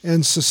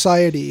and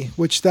Society,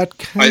 which that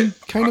kind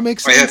of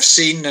makes sense.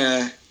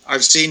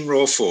 I've seen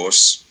Raw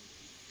Force.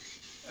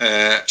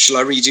 Shall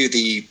I redo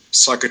the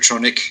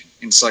Psychotronic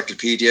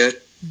Encyclopedia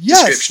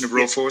description of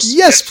Raw Force?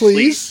 Yes,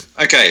 please.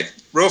 Okay,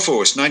 Raw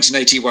Force,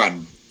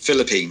 1981,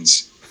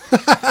 Philippines. 3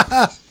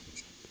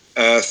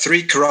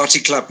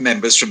 karate club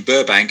members from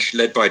Burbank,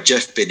 led by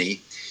Jeff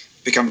Binney,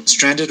 become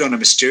stranded on a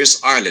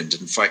mysterious island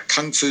and fight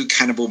kung fu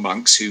cannibal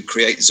monks who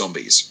create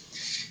zombies.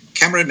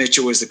 Cameron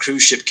Mitchell is the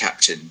cruise ship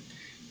captain.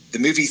 The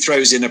movie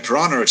throws in a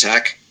piranha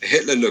attack, a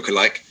Hitler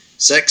lookalike,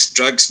 sex,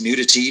 drugs,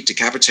 nudity,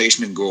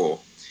 decapitation, and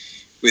gore.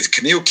 With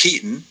Camille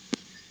Keaton,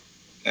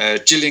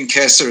 Gillian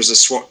Kessler as a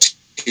SWAT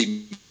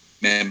team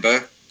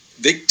member,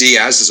 Vic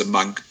Diaz as a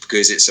monk,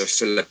 because it's a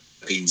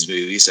Philippines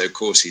movie, so of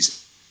course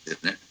he's in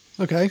it.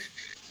 Okay.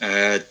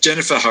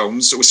 Jennifer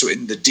Holmes, also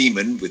in The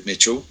Demon with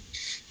Mitchell.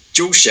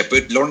 Joel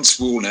Shepard, Lawrence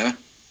Woolner,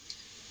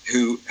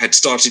 who had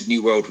started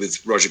New World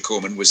with Roger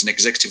Corman, was an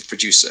executive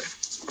producer.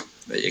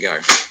 There you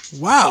go.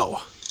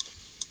 Wow.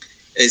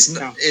 It's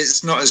not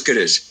as good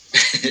as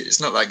it's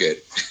not that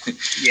good.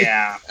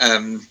 Yeah.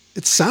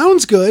 It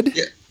sounds good.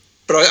 Yeah,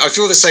 but I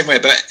feel the same way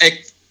about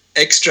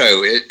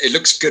Extro. It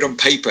looks good on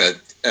paper.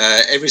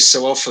 Every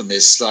so often,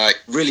 this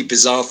like really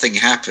bizarre thing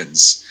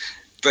happens,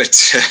 but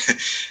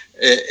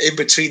in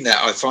between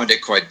that, I find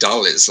it quite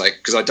dull. It's like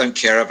because I don't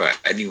care about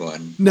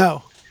anyone.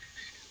 No.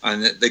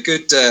 And the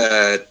good,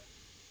 the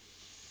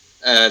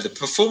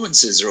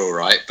performances are all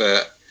right,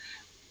 but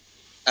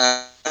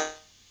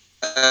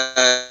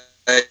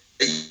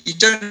you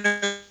don't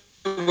know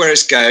where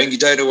it's going. You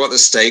don't know what the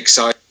stakes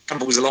are. It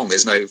tumbles along.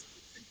 It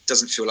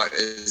doesn't feel like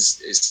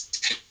it's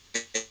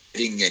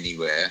heading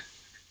anywhere.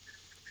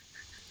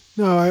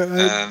 No,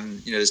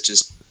 there's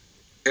just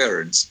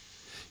currents.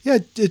 Yeah,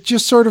 it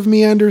just sort of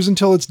meanders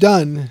until it's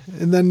done,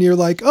 and then you're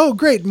like, "Oh,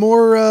 great,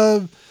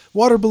 more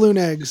water balloon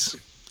eggs."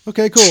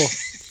 Okay, cool.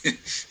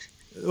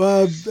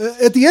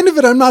 At the end of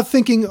it, I'm not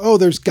thinking, "Oh,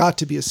 there's got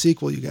to be a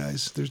sequel, you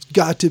guys. There's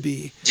got to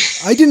be."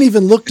 I didn't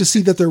even look to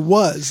see that there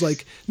was,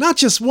 like, not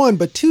just one,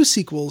 but 2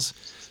 sequels.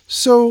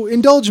 So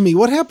indulge me.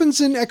 What happens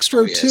in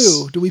Extro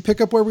 2? Do we pick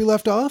up where we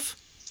left off?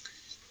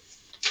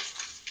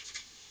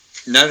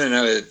 No.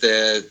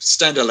 They're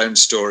standalone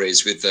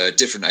stories with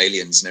different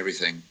aliens and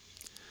everything.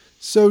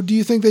 So do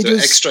you think they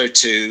Extro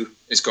 2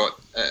 has got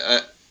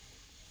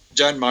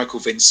John Michael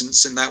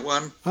Vincent's in that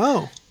one.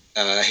 Oh.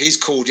 He's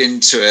called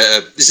into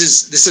this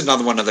is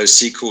another one of those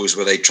sequels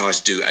where they try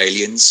to do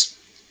aliens.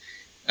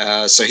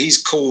 So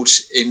he's called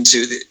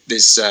into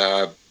this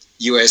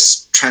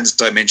U.S.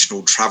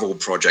 transdimensional travel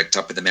project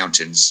up in the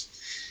mountains,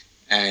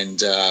 and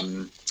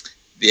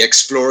the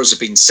explorers have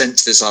been sent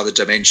to this other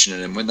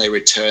dimension, and when they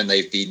return,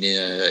 they've been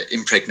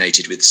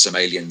impregnated with some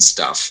alien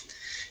stuff,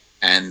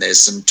 and there's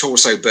some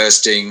torso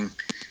bursting.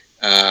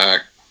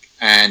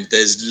 And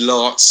there's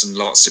lots and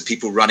lots of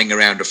people running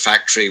around a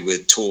factory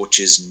with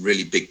torches and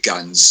really big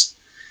guns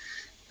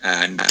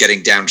and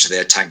getting down to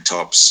their tank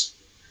tops.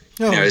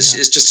 Oh, It's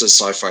just a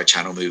Sci-Fi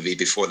Channel movie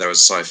before there was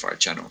Sci-Fi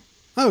Channel.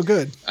 Oh,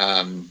 good.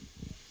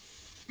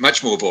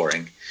 Much more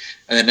boring.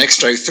 And then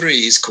Extra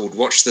 3 is called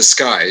Watch the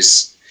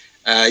Skies.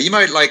 You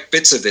might like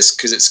bits of this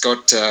because it's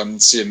got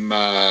some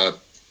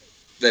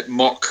that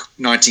mock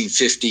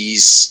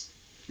 1950s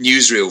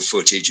newsreel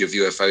footage of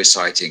UFO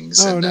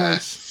sightings. Oh, and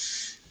nice.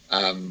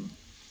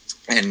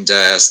 And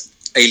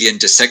alien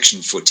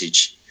dissection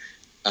footage.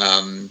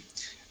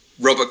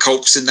 Robert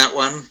Culp's in that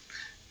one.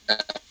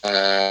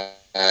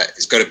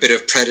 It's got a bit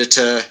of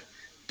Predator,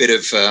 bit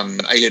of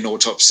alien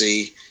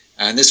autopsy,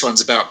 and this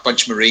one's about a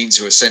bunch of Marines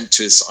who are sent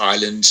to this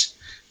island.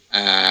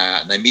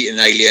 And they meet an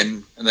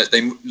alien, and that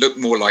they look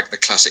more like the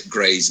classic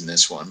Greys in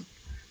this one.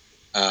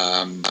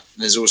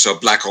 There's also a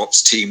Black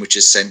Ops team which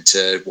is sent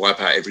to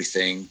wipe out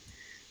everything.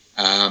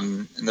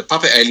 And the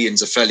puppet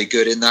aliens are fairly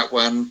good in that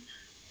one.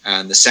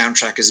 And the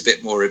soundtrack is a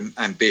bit more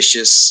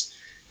ambitious,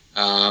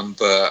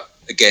 but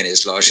again,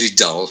 it's largely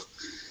dull.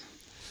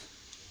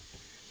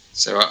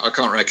 So I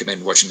can't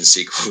recommend watching the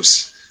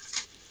sequels.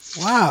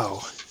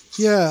 Wow.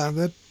 Yeah,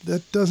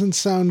 that doesn't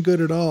sound good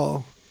at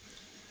all.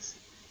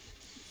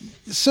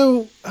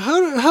 So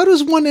how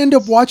does one end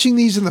up watching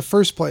these in the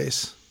first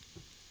place?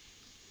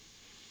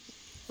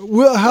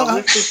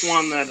 Well, this is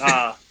one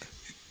that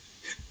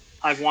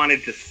I've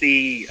wanted to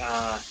see.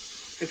 I'm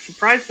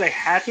surprised I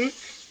hadn't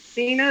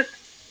seen it.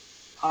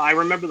 I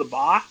remember the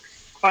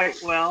box quite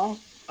well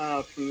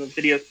from the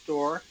video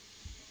store.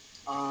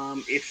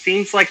 It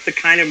seems like the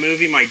kind of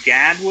movie my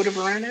dad would have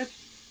rented.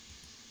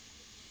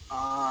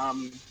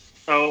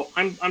 So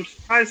I'm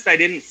surprised I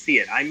didn't see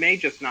it. I may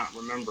just not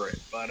remember it,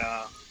 but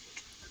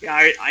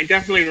yeah, I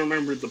definitely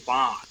remembered the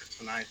box,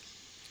 and I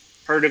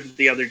heard of it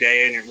the other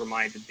day, and it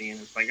reminded me,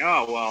 and it's like,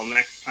 oh well,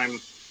 next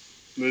time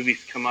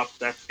movies come up,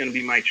 that's going to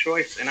be my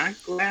choice, and I'm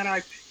glad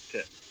I picked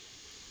it.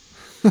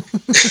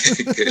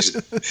 Good.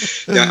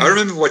 Yeah, I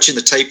remember watching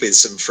the tape with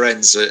some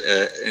friends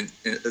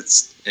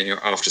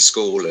after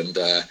school, and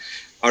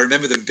I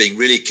remember them being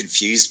really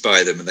confused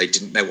by them, and they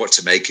didn't know what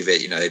to make of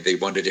it. They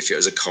wondered if it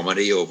was a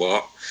comedy or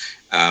what,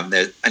 and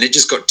it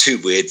just got too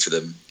weird for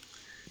them.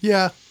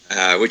 Yeah.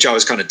 Which I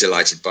was kind of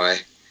delighted by.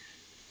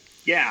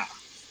 Yeah.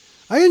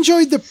 I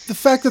enjoyed the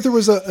fact that there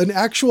was an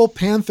actual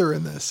panther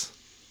in this.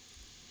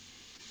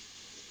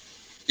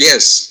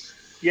 Yes.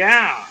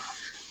 Yeah.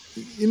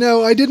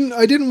 I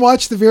didn't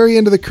watch the very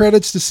end of the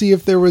credits to see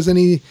if there was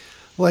any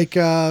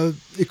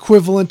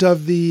equivalent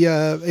of the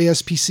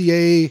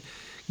ASPCA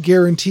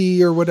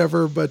guarantee or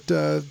whatever, but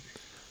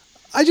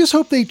I just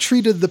hope they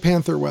treated the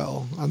panther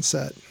well on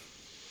set.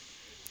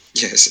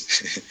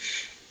 Yes.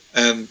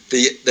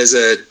 There's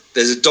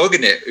a dog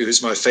in it who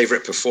was my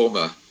favorite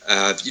performer.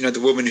 The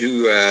woman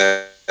who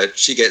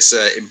she gets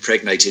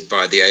impregnated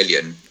by the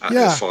alien at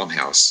the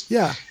farmhouse.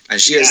 Yeah. And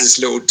she has this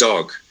little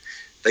dog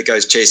that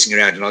goes chasing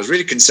around, and I was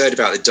really concerned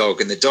about the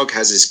dog, and the dog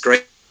has this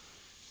great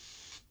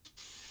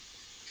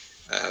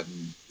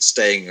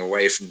staying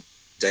away from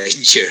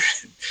danger,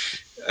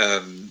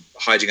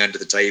 hiding under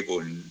the table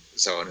and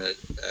so on.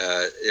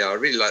 I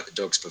really like the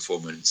dog's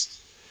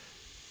performance.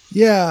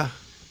 Yeah.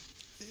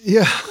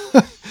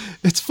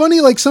 It's funny,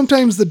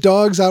 sometimes the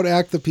dogs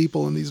outact the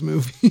people in these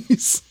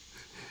movies.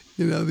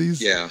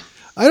 Yeah.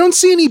 I don't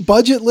see any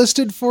budget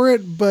listed for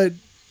it, but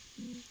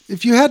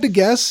if you had to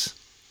guess,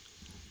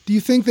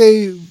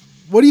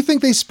 what do you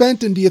think they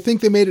spent, and do you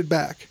think they made it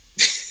back?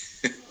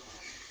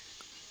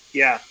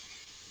 Yeah.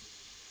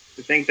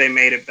 I think they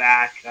made it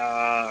back.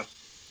 I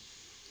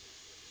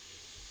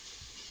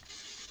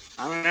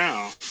don't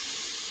know.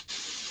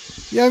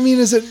 Yeah, I mean,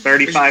 is it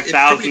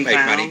 35,000 made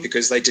money pounds?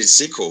 because they did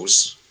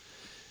sequels.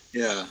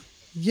 Yeah.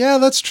 Yeah,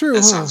 that's true.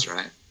 That sounds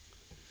right.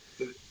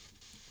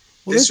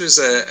 Well, this was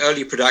an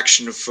early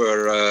production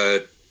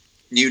for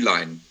New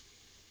Line.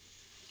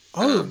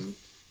 Oh.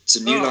 So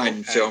New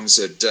Line Films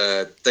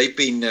they've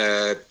been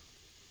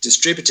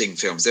distributing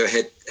films. They were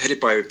headed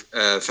by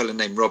a fellow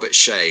named Robert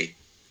Shea,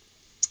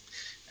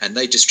 and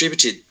they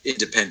distributed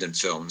independent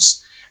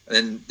films. And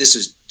then this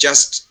was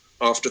just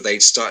after they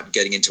started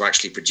getting into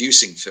actually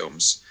producing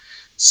films.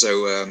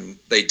 So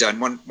they'd done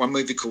one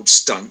movie called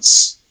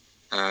Stunts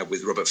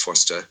with Robert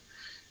Foster,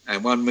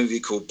 and one movie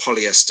called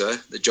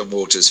Polyester, the John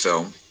Waters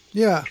film.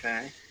 Yeah.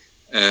 Okay.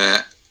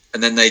 And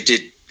then they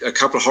did a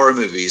couple of horror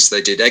movies.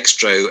 They did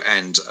Extra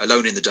and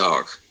Alone in the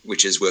Dark,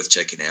 which is worth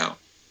checking out.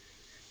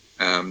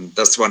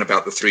 That's the one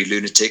about the three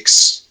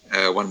lunatics.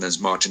 One of them's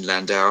Martin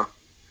Landau.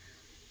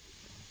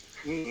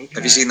 Okay.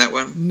 Have you seen that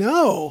one?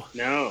 No.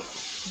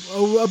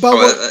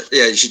 About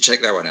yeah, you should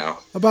check that one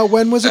out. About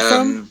when was it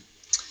from?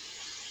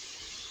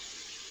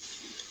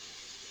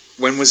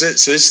 When was it?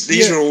 So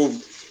these are all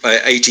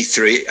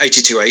 82,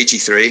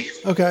 83.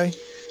 Okay.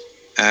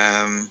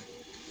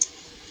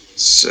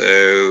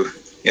 So,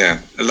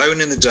 yeah,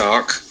 Alone in the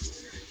Dark.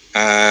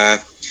 A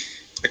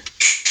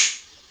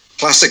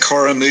classic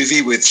horror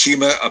movie with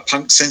humor, a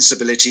punk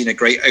sensibility, and a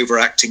great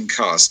overacting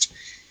cast.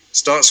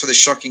 Starts with a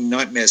shocking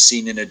nightmare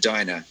scene in a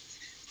diner.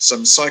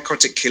 Some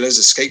psychotic killers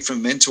escape from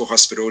a mental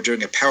hospital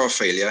during a power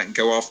failure and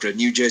go after a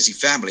New Jersey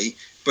family,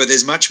 but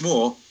there's much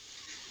more.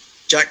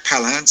 Jack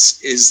Palance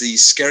is the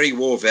scary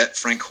war vet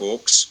Frank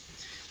Hawks.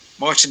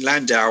 Martin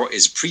Landau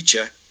is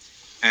Preacher,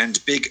 and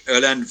big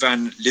Erland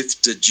van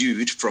Liefde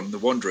Jude from The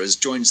Wanderers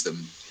joins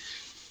them.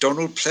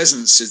 Donald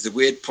Pleasance is the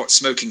weird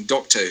pot-smoking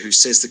doctor who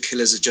says the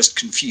killers are just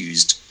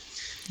confused.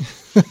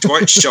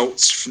 Dwight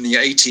Schultz from the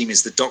A-Team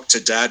is the doctor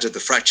dad of the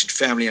fractured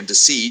family under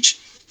siege.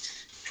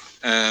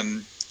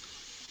 And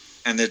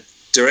the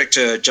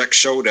director, Jack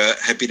Shoulder,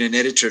 had been an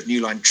editor of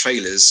New Line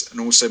Trailers and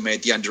also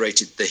made the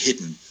underrated The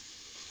Hidden.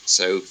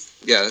 So,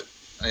 yeah,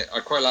 I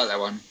quite like that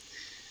one.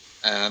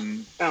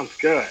 Sounds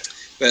good.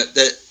 But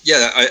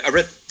I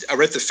read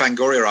the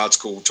Fangoria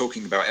article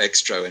talking about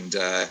Extro, and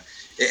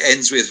it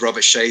ends with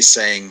Robert Shea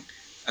saying,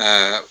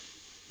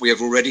 "We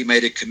have already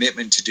made a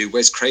commitment to do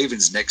Wes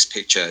Craven's next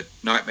picture,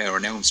 Nightmare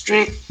on Elm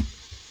Street."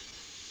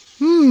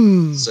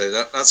 So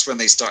that's when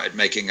they started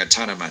making a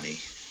ton of money.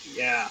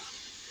 Yeah.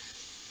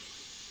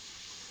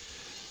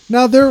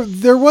 Now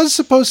there was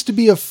supposed to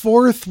be a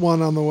fourth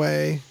one on the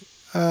way,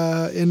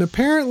 and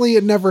apparently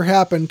it never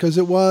happened because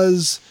it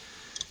was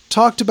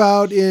talked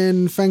about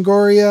in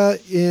Fangoria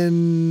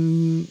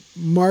in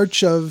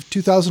March of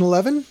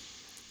 2011.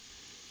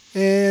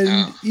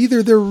 And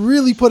either they're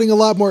really putting a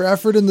lot more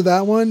effort into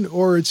that one,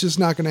 or it's just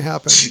not going to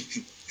happen.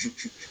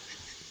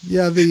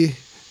 Yeah, the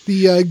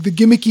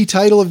gimmicky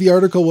title of the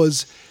article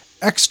was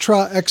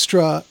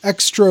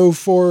Extro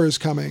 4 is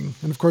coming.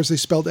 And of course they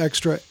spelled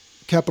extra,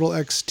 capital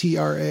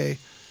XTRA.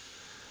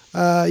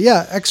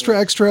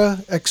 Extro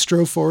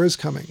 4 is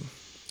coming.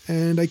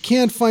 And I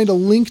can't find a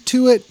link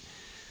to it.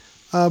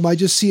 I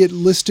just see it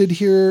listed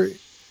here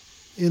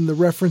in the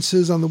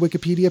references on the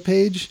Wikipedia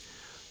page.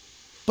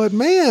 But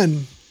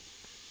man,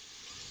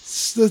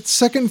 the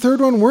second and third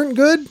one weren't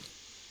good.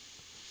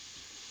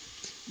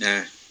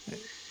 No.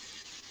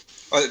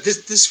 Oh,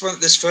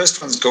 this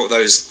first one's got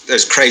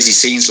those crazy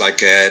scenes.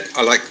 Like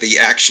I like the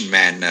Action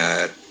Man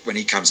when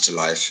he comes to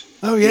life.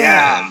 Oh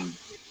yeah.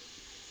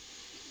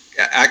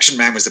 Action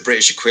Man was the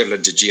British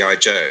equivalent to G.I.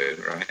 Joe,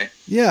 right?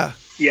 Yeah.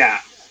 Yeah.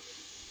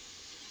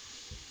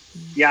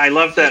 Yeah, I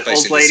love that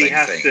old lady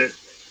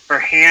her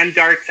hand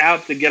darts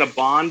out to get a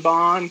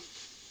bonbon.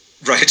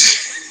 Right.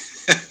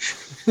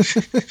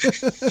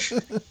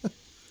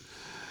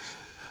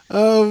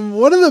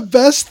 One of the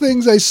best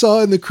things I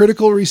saw in the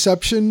critical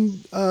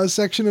reception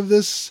section of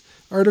this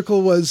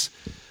article was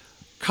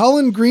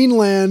Colin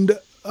Greenland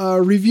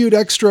reviewed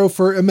Extro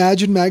for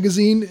Imagine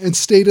magazine and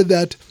stated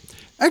that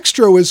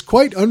Extro is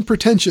quite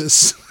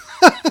unpretentious.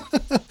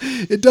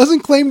 It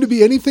doesn't claim to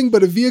be anything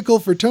but a vehicle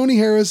for Tony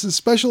Harris's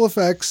special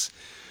effects,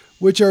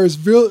 which are as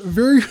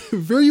very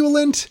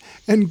virulent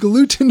and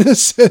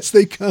glutinous as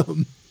they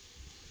come.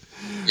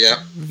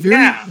 Yeah.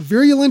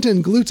 Virulent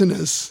and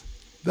glutinous.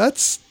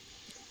 That's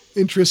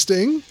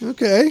interesting.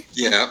 Okay.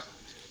 Yeah.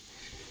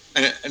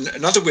 And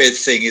another weird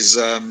thing is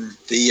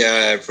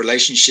the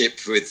relationship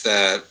with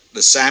the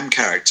Sam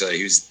character,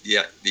 who's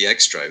the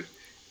Extro,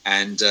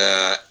 and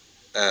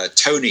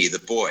Tony, the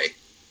boy.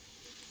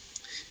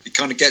 It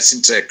kind of gets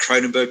into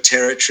Cronenberg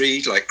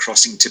territory, like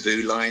crossing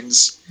taboo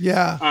lines.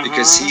 Yeah.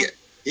 Because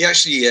he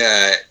actually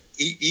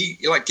he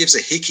like gives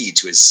a hickey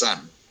to his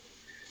son.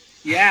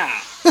 Yeah.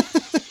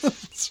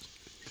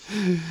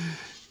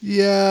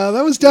 Yeah,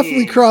 that was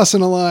definitely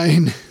crossing a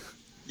line.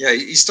 Yeah,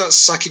 he starts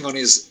sucking on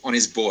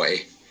his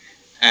boy,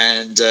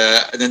 and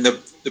then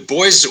the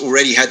boy's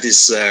already had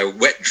this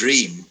wet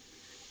dream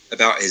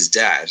about his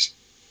dad.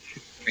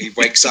 He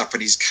wakes up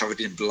and he's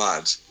covered in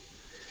blood.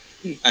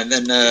 And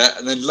then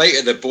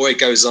later the boy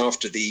goes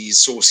after the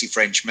saucy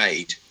French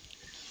maid,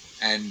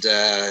 and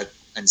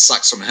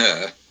sucks on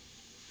her.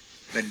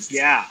 Then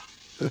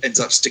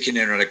ends up sticking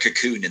her in a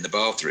cocoon in the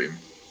bathroom.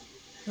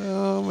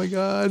 Oh my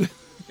God!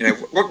 You know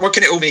what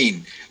can it all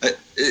mean?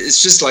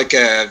 It's just like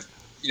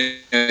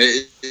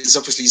it's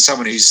obviously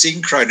someone who's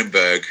seen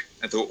Cronenberg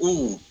and thought,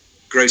 "Ooh,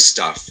 gross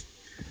stuff."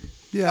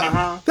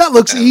 Yeah, that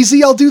looks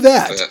easy. I'll do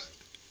that.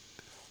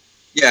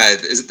 Yeah,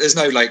 there's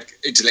no like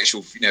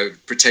intellectual,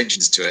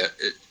 pretensions to it.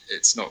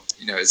 It's not,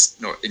 it's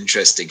not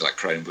interesting like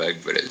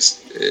Cronenberg, but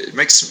it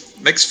makes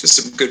for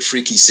some good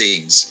freaky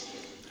scenes.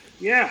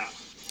 Yeah.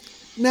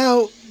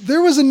 Now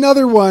there was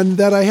another one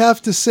that I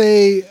have to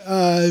say,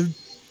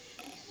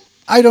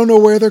 I don't know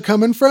where they're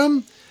coming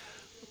from,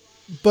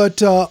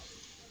 but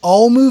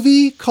All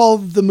Movie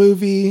called the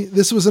movie.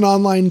 This was an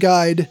online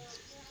guide.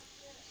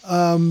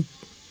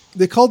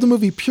 They called the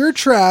movie Pure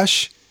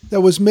Trash.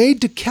 That was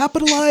made to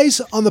capitalize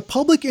on the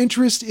public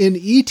interest in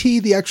E.T.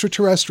 the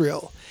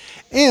Extraterrestrial.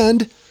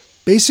 And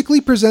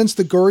basically presents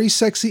the gory,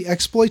 sexy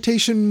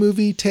exploitation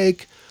movie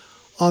take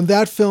on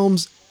that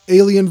film's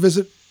alien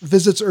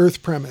visits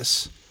Earth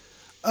premise.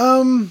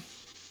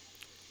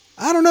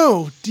 I don't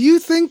know. Do you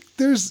think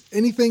there's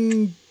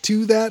anything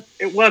to that?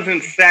 It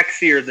wasn't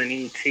sexier than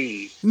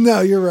E.T.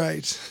 No, you're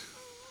right.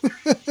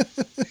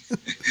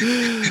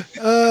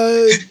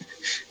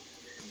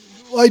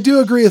 Well, I do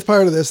agree with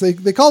part of this.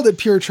 They called it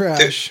pure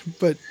trash,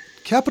 but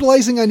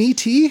capitalizing on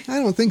E.T.? I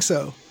don't think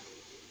so.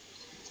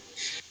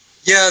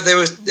 Yeah, there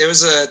was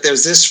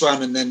this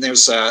one, and then there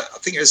was I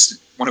think it was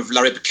one of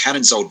Larry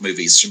Buchanan's old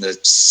movies from the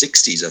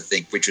 60s, I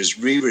think, which was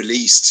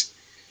re-released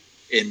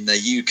in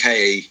the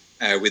UK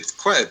with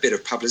quite a bit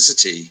of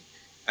publicity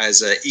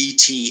as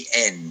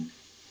ETN,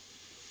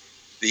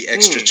 the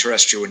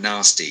extraterrestrial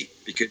nasty,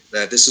 because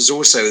this was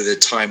also the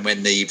time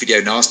when the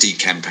Video Nasty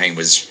campaign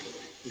was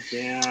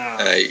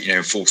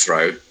in full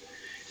throw.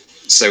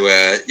 So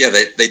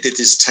they did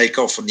this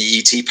takeoff on the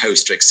ET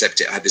poster,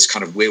 except it had this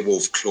kind of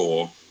werewolf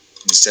claw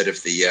instead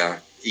of the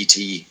ET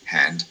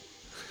hand.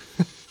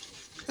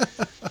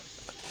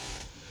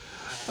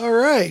 All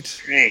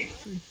right. Great.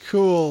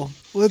 Cool.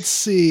 Let's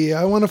see.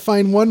 I want to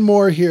find one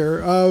more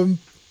here.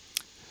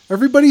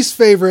 Everybody's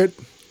favorite,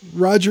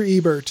 Roger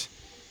Ebert.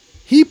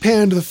 He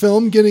panned the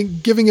film,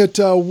 giving it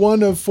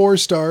 1 of 4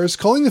 stars,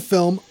 calling the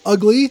film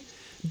ugly,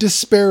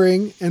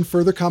 despairing, and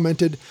further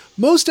commented,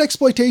 most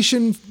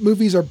exploitation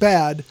movies are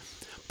bad,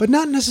 but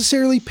not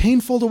necessarily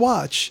painful to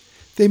watch.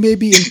 They may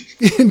be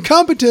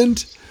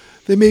incompetent,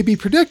 they may be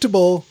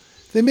predictable,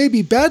 they may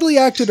be badly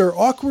acted or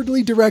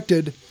awkwardly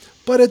directed,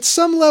 but at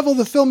some level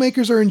the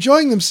filmmakers are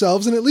enjoying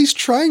themselves and at least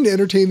trying to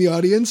entertain the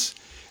audience.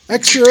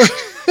 Extra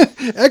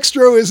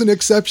is an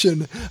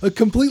exception, a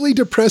completely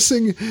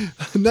depressing,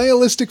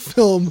 nihilistic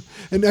film,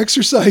 an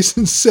exercise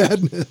in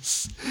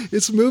sadness.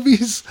 It's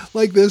movies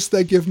like this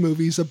that give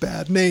movies a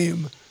bad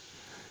name.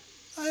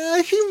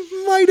 He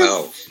might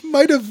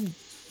have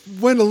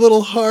went a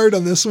little hard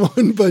on this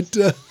one, but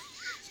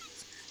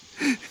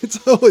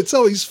it's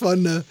always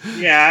fun to.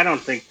 Yeah, I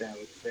don't think that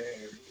was fair.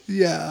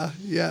 Yeah.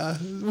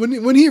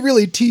 When he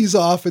really tees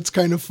off, it's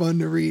kind of fun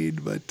to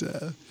read, but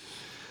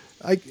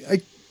I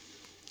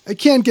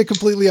can't get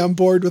completely on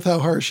board with how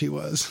harsh he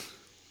was.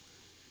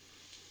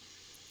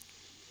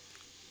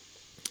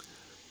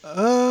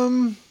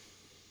 I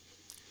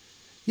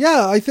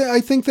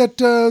think that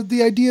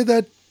the idea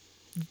that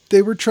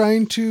they were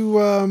trying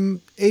to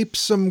ape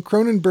some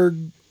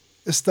Cronenberg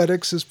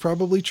aesthetics is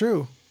probably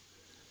true.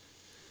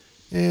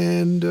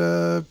 And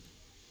it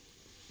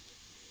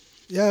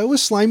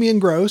was slimy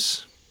and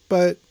gross,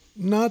 but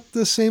not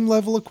the same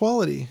level of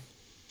quality.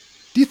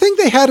 Do you think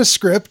they had a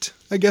script?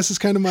 I guess is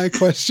kind of my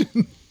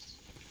question.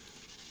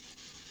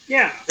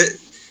 Yeah.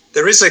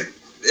 There's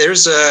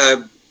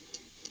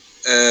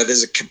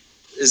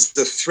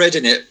the thread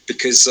in it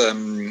because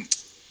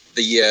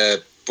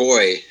the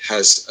boy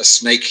has a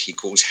snake he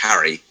calls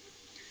Harry,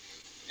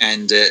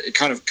 and it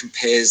kind of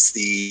compares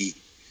the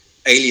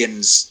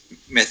alien's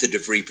method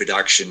of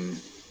reproduction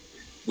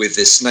with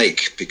this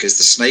snake, because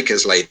the snake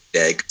has laid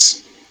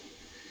eggs,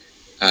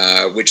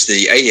 which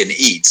the alien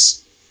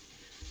eats.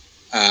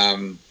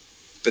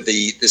 But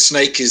the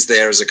snake is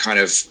there as a kind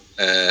of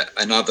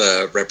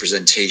another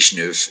representation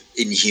of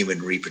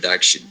inhuman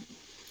reproduction.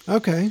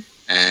 Okay.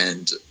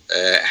 And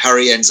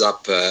Harry ends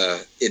up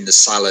in the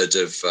salad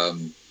of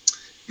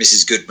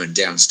Mrs. Goodman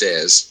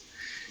downstairs.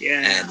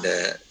 Yeah. And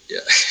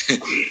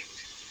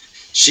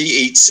she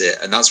eats it,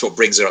 and that's what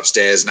brings her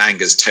upstairs and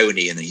angers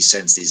Tony, and then he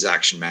sends these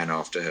action man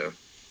after her.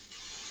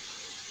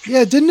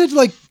 Yeah, didn't it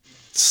like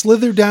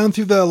slither down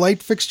through the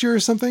light fixture or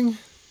something?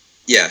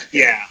 Yeah.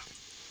 Yeah.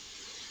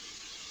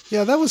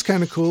 Yeah, that was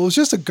kind of cool. It was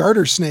just a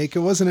garter snake. It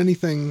wasn't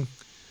anything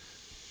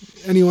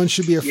anyone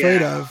should be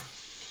afraid of.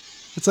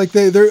 It's like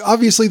they're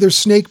obviously their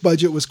snake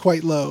budget was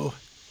quite low.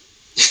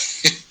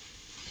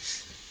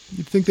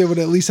 You'd think they would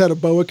at least had a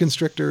boa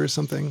constrictor or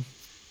something.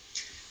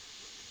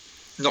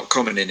 Not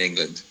common in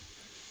England.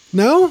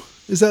 No?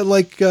 Is that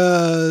like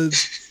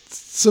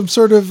some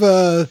sort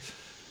of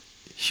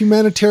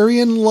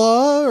humanitarian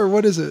law, or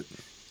what is it?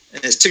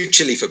 It's too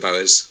chilly for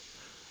boas.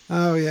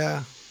 Oh,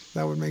 yeah.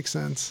 That would make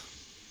sense.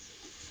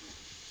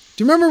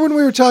 Do you remember when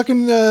we were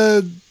talking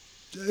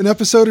an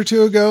episode or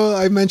two ago,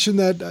 I mentioned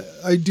that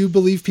I do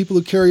believe people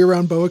who carry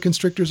around boa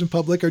constrictors in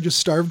public are just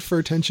starved for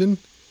attention?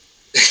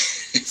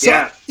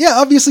 So, yeah,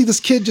 obviously this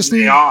kid just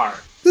needed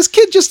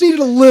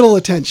a little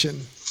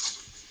attention.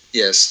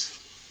 Yes.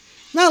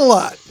 Not a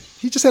lot.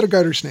 He just had a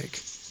garter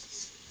snake.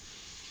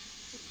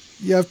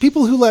 You have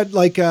people who let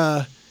like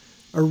a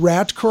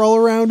rat crawl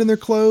around in their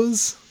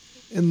clothes,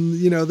 and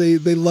you know they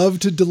love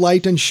to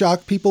delight and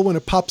shock people when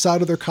it pops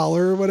out of their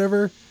collar or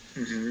whatever.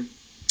 Mm-hmm.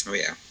 Oh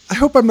yeah. I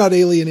hope I'm not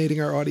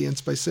alienating our audience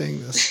by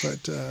saying this,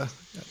 but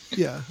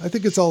yeah, I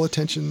think it's all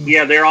attention.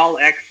 Yeah, they're all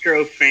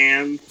extra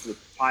fans with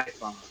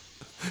pythons.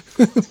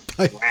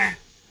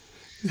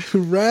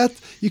 Rat.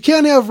 You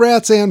can't have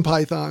rats and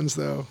pythons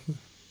though.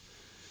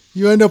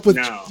 You end up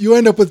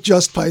with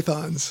just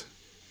pythons.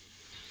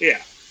 Yeah.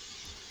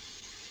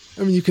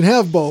 I mean, you can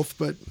have both,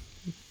 but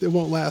it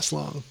won't last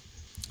long.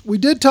 we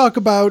did talk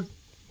about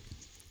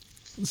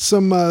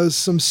some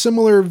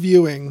similar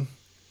viewing,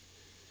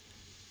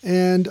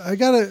 and I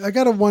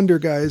gotta wonder,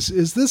 guys,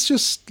 is this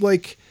just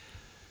like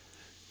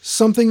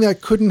something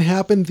that couldn't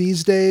happen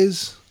these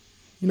days?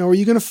 You know, are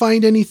you going to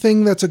find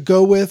anything that's a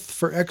go with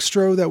for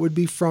Extro that would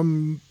be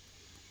from,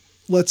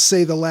 let's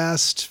say, the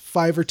last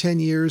 5 or 10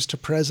 years to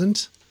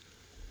present?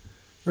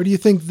 Or do you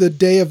think the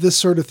day of this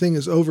sort of thing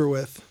is over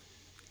with?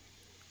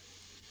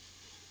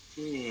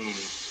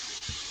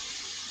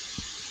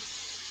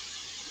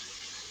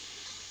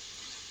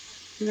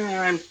 No,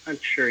 I'm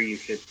sure you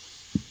could.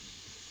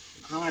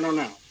 I don't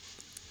know.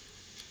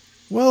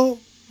 Well,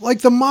 like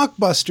the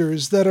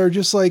mockbusters that are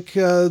just like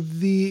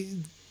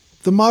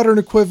the modern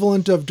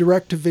equivalent of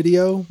direct to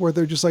video, where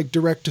they're just like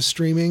direct to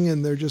streaming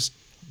and they're just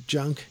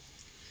junk.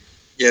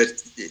 Yeah,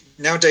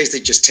 nowadays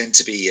they just tend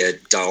to be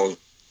dull.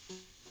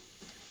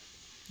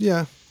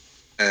 Yeah.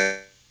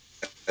 And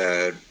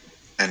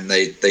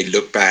they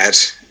look bad.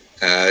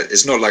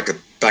 It's not like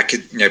back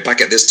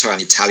at this time,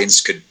 the Italians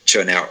could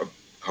churn out a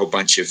whole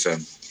bunch of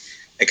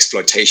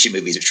exploitation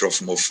movies which are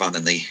often more fun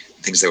than the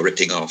things they were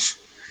ripping off.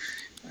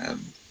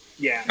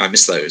 Yeah, I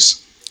miss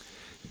those.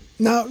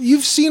 Now,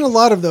 you've seen a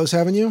lot of those,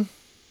 haven't you?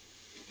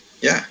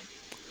 Yeah.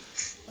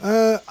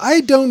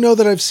 I don't know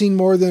that I've seen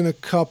more than a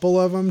couple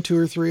of them, 2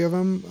 or 3 of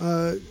them.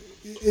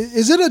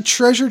 Is it a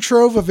treasure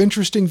trove of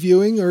interesting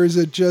viewing, or is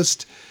it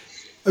just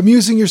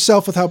amusing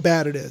yourself with how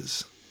bad it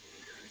is?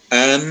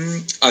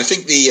 I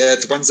think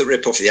the ones that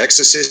rip off The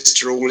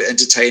Exorcist are all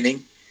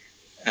entertaining.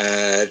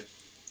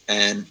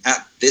 And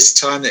at this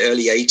time, the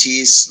early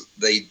 80s,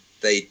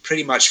 they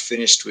pretty much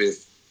finished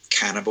with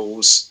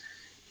cannibals.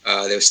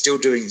 They were still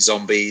doing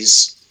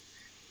zombies.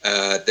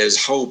 There's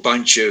a whole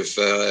bunch of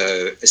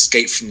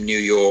Escape from New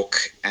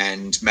York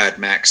and Mad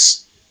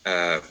Max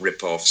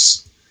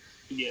rip-offs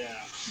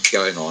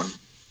going on.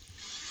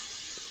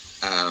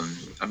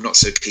 I'm not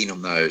so keen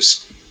on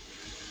those.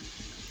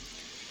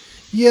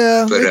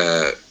 Yeah,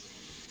 but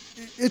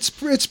it's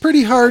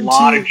pretty hard. A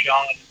lot of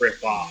Jaws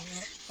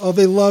rip-offs. Oh,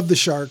 they love the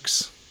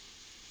sharks.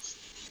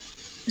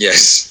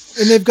 Yes,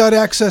 and they've got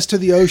access to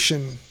the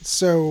ocean,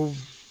 so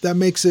that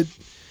makes it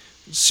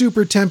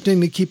super tempting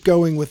to keep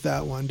going with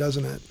that one,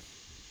 doesn't it?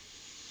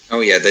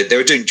 Oh yeah, they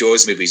were doing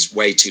Jaws movies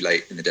way too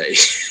late in the day.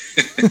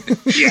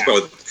 Yeah.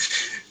 Well,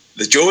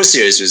 the Jaws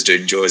series was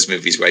doing Jaws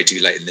movies way too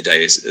late in the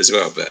day as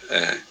well. But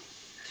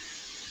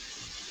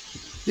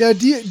yeah,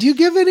 do you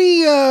give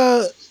any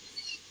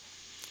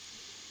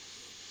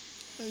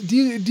do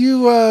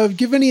you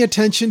give any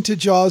attention to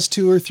Jaws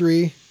 2 or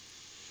 3?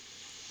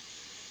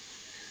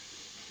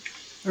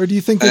 Or do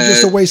you think they're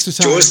just a waste of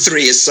time? Jaws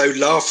 3 is so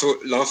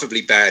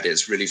laughably bad.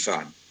 It's really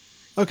fun.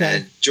 Okay.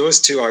 And Jaws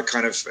 2 I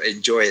kind of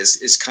enjoy.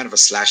 It's kind of a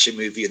slasher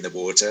movie in the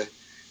water.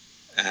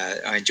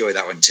 I enjoy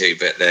that one too,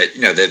 but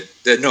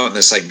they're not in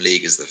the same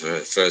league as the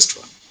first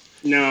one.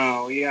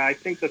 No, yeah, I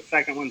think the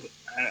second one's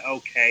an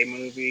okay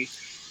movie.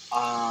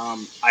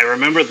 I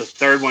remember the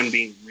third one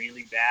being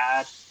really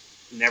bad.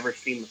 Never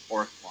seen the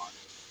fourth one.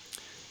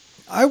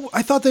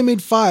 I thought they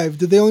made 5.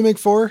 Did they only make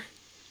 4?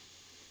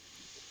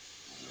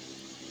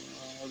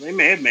 They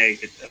may have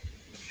made it the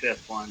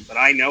fifth one, but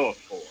I know of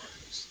 4.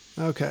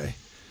 Okay.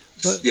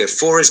 But,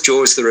 4 is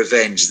Jaws the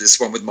Revenge. This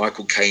one with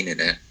Michael Caine in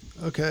it.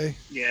 Okay.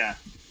 Yeah.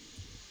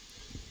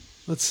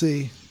 Let's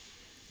see.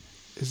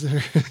 Is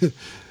there...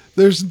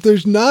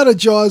 there's not a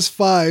Jaws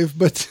 5,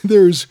 but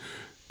there's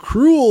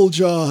Cruel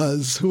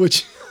Jaws,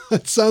 which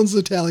that sounds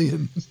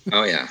Italian.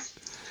 Oh, yeah.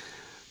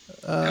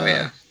 Oh,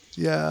 yeah.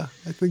 Yeah,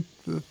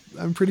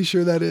 I'm pretty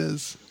sure that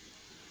is.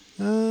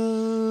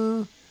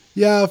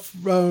 Yeah,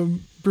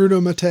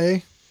 Bruno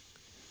Mattei,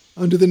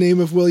 under the name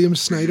of William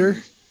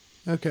Snyder.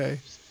 Okay.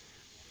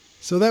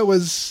 So that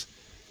was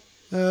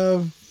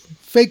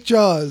fake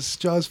Jaws,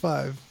 Jaws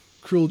 5,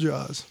 Cruel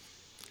Jaws.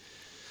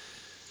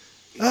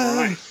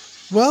 Right.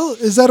 Well,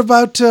 is that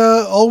about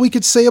all we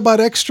could say about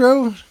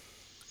Extro?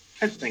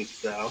 I think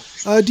so.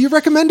 Do you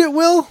recommend it,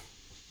 Will?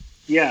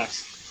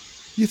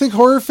 Yes. You think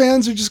horror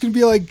fans are just going to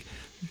be like,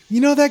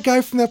 that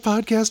guy from that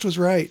podcast was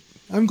right.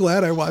 I'm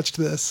glad I watched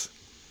this.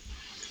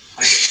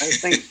 I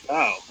think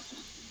so.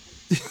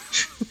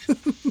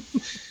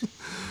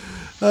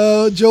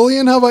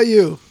 Jolien, how about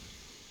you?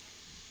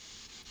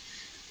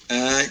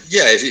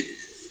 Yeah,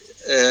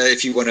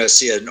 if you want to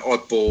see an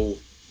oddball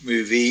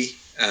movie,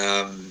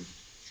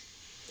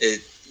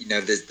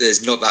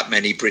 there's not that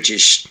many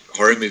British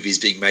horror movies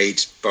being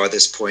made by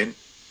this point,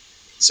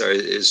 so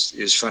it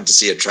was fun to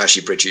see a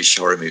trashy British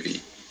horror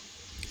movie.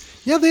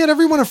 Yeah, they had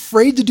everyone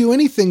afraid to do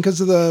anything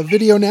because of the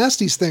Video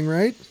Nasties thing,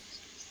 right?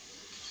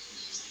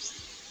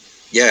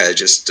 Yeah,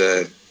 just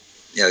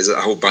there's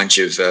a whole bunch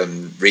of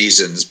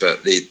reasons,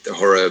 but the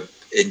horror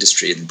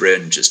industry in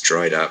Britain just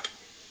dried up.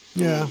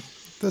 Yeah,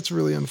 that's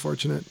really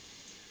unfortunate.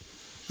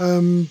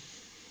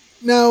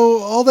 Now,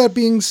 all that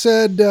being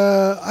said,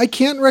 I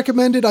can't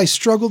recommend it. I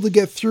struggle to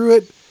get through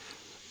it.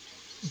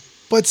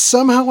 But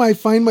somehow I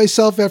find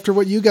myself, after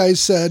what you guys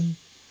said,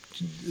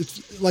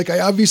 it's like I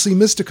obviously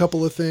missed a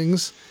couple of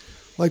things,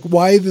 like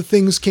why the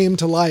things came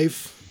to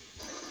life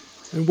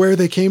and where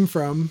they came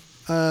from.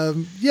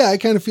 yeah, I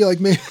kind of feel like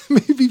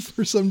maybe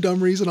for some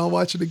dumb reason I'll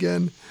watch it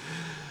again.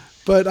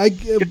 But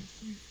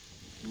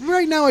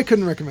right now I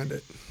couldn't recommend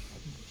it.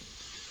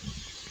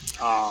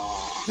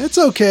 It's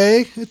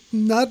okay. It's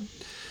not.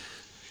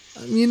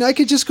 I mean, I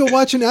could just go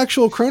watch an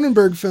actual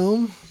Cronenberg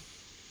film.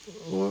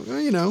 Well,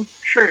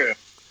 True.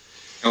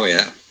 Oh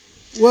yeah.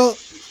 Well,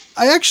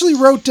 I actually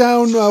wrote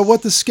down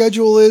what the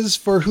schedule is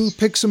for who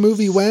picks a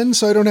movie when,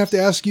 so I don't have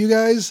to ask you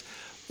guys.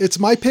 It's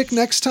my pick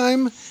next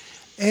time,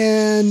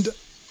 and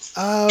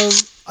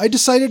I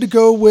decided to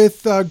go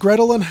with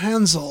Gretel and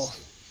Hansel.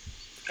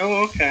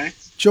 Oh, okay.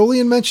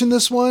 Jolien mentioned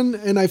this one,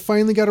 and I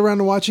finally got around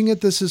to watching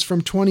it. This is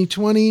from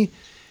 2020.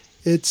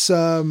 It's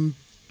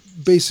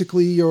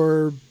basically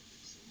your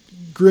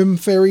grim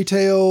fairy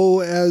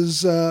tale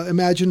as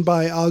imagined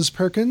by Osgood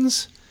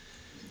Perkins.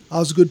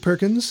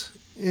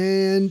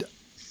 And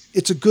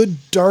it's a good,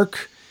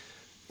 dark,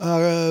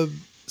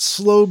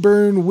 slow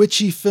burn,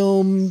 witchy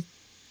film,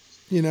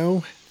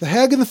 the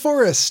Hag in the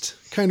Forest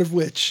kind of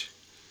witch.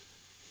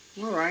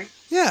 All right.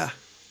 Yeah.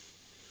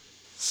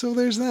 So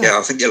there's that. Yeah,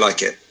 I think you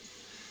like it.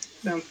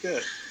 Sounds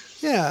good.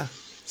 Yeah.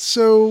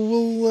 So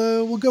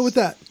we'll go with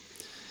that.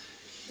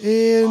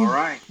 And all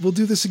right. We'll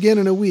do this again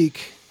in a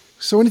week.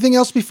 So anything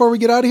else before we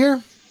get out of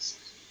here?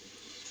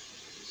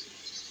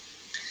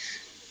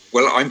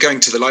 Well, I'm going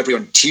to the library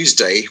on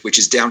Tuesday, which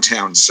is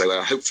downtown,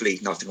 so hopefully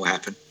nothing will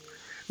happen.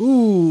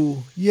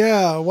 Ooh,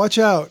 yeah, watch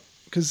out,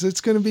 because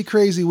it's going to be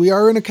crazy. We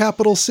are in a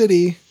capital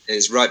city.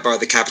 It's right by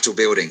the Capitol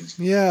building.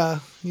 Yeah,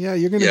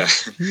 you're gonna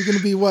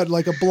be what,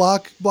 like a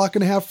block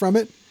and a half from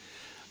it?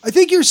 I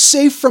think you're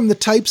safe from the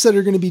types that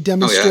are going to be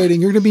demonstrating. Oh,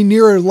 yeah. You're going to be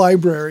near a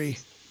library.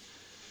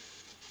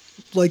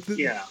 Like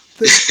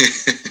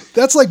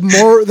that's like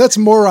that's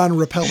moron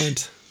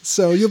repellent.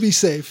 So you'll be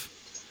safe.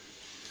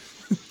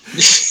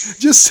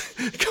 Just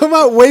come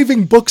out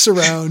waving books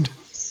around.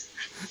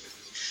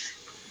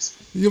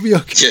 You'll be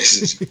okay.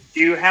 Yes. Do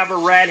you have a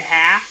red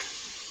hat?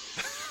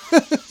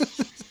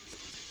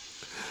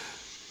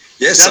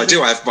 Yes, I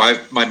do. I have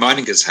my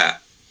Meininger's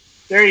hat.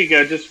 There you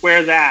go. Just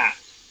wear that.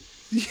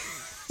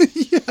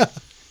 Yeah.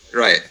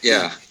 Right,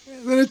 yeah.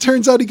 And then it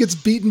turns out he gets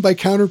beaten by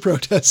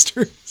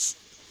counter-protesters.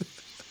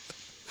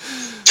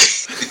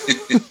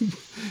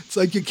 It's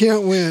like you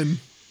can't win.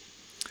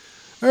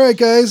 All right,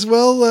 guys.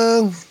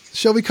 Well,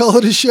 shall we call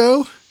it a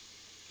show?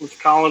 Let's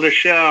call it a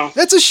show.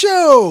 It's a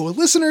show.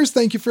 Listeners,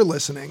 thank you for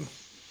listening.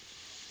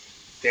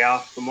 Stay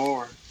off the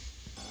more.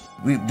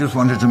 We just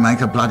wanted to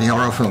make a bloody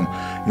horror film,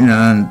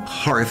 and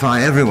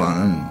horrify everyone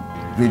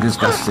and be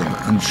disgusting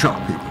and shock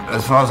people.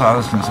 As far as I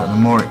was concerned, the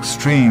more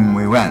extreme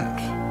we went,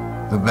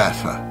 the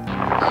better.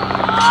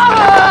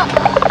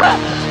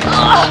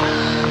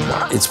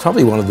 It's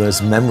probably one of the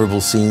most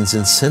memorable scenes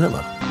in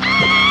cinema.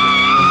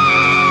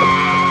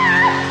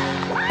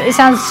 It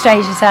sounds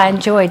strange to say I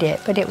enjoyed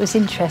it, but it was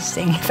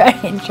interesting, a very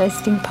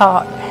interesting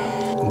part.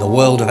 The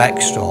world of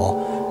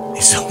Extor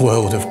is a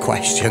world of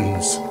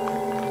questions.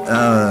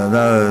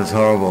 That was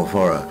horrible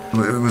for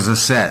her. It was a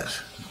set,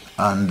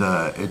 and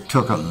it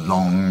took a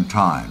long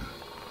time,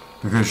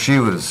 because she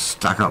was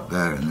stuck up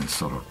there in this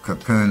sort of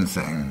cocoon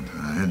thing,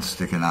 her head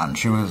sticking out, and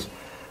she was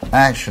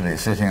actually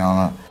sitting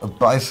on a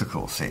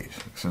bicycle seat.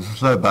 So it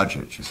was low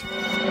budget, you see.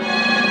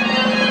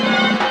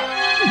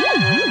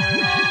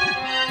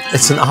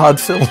 It's an odd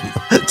film,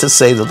 to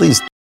say the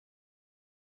least.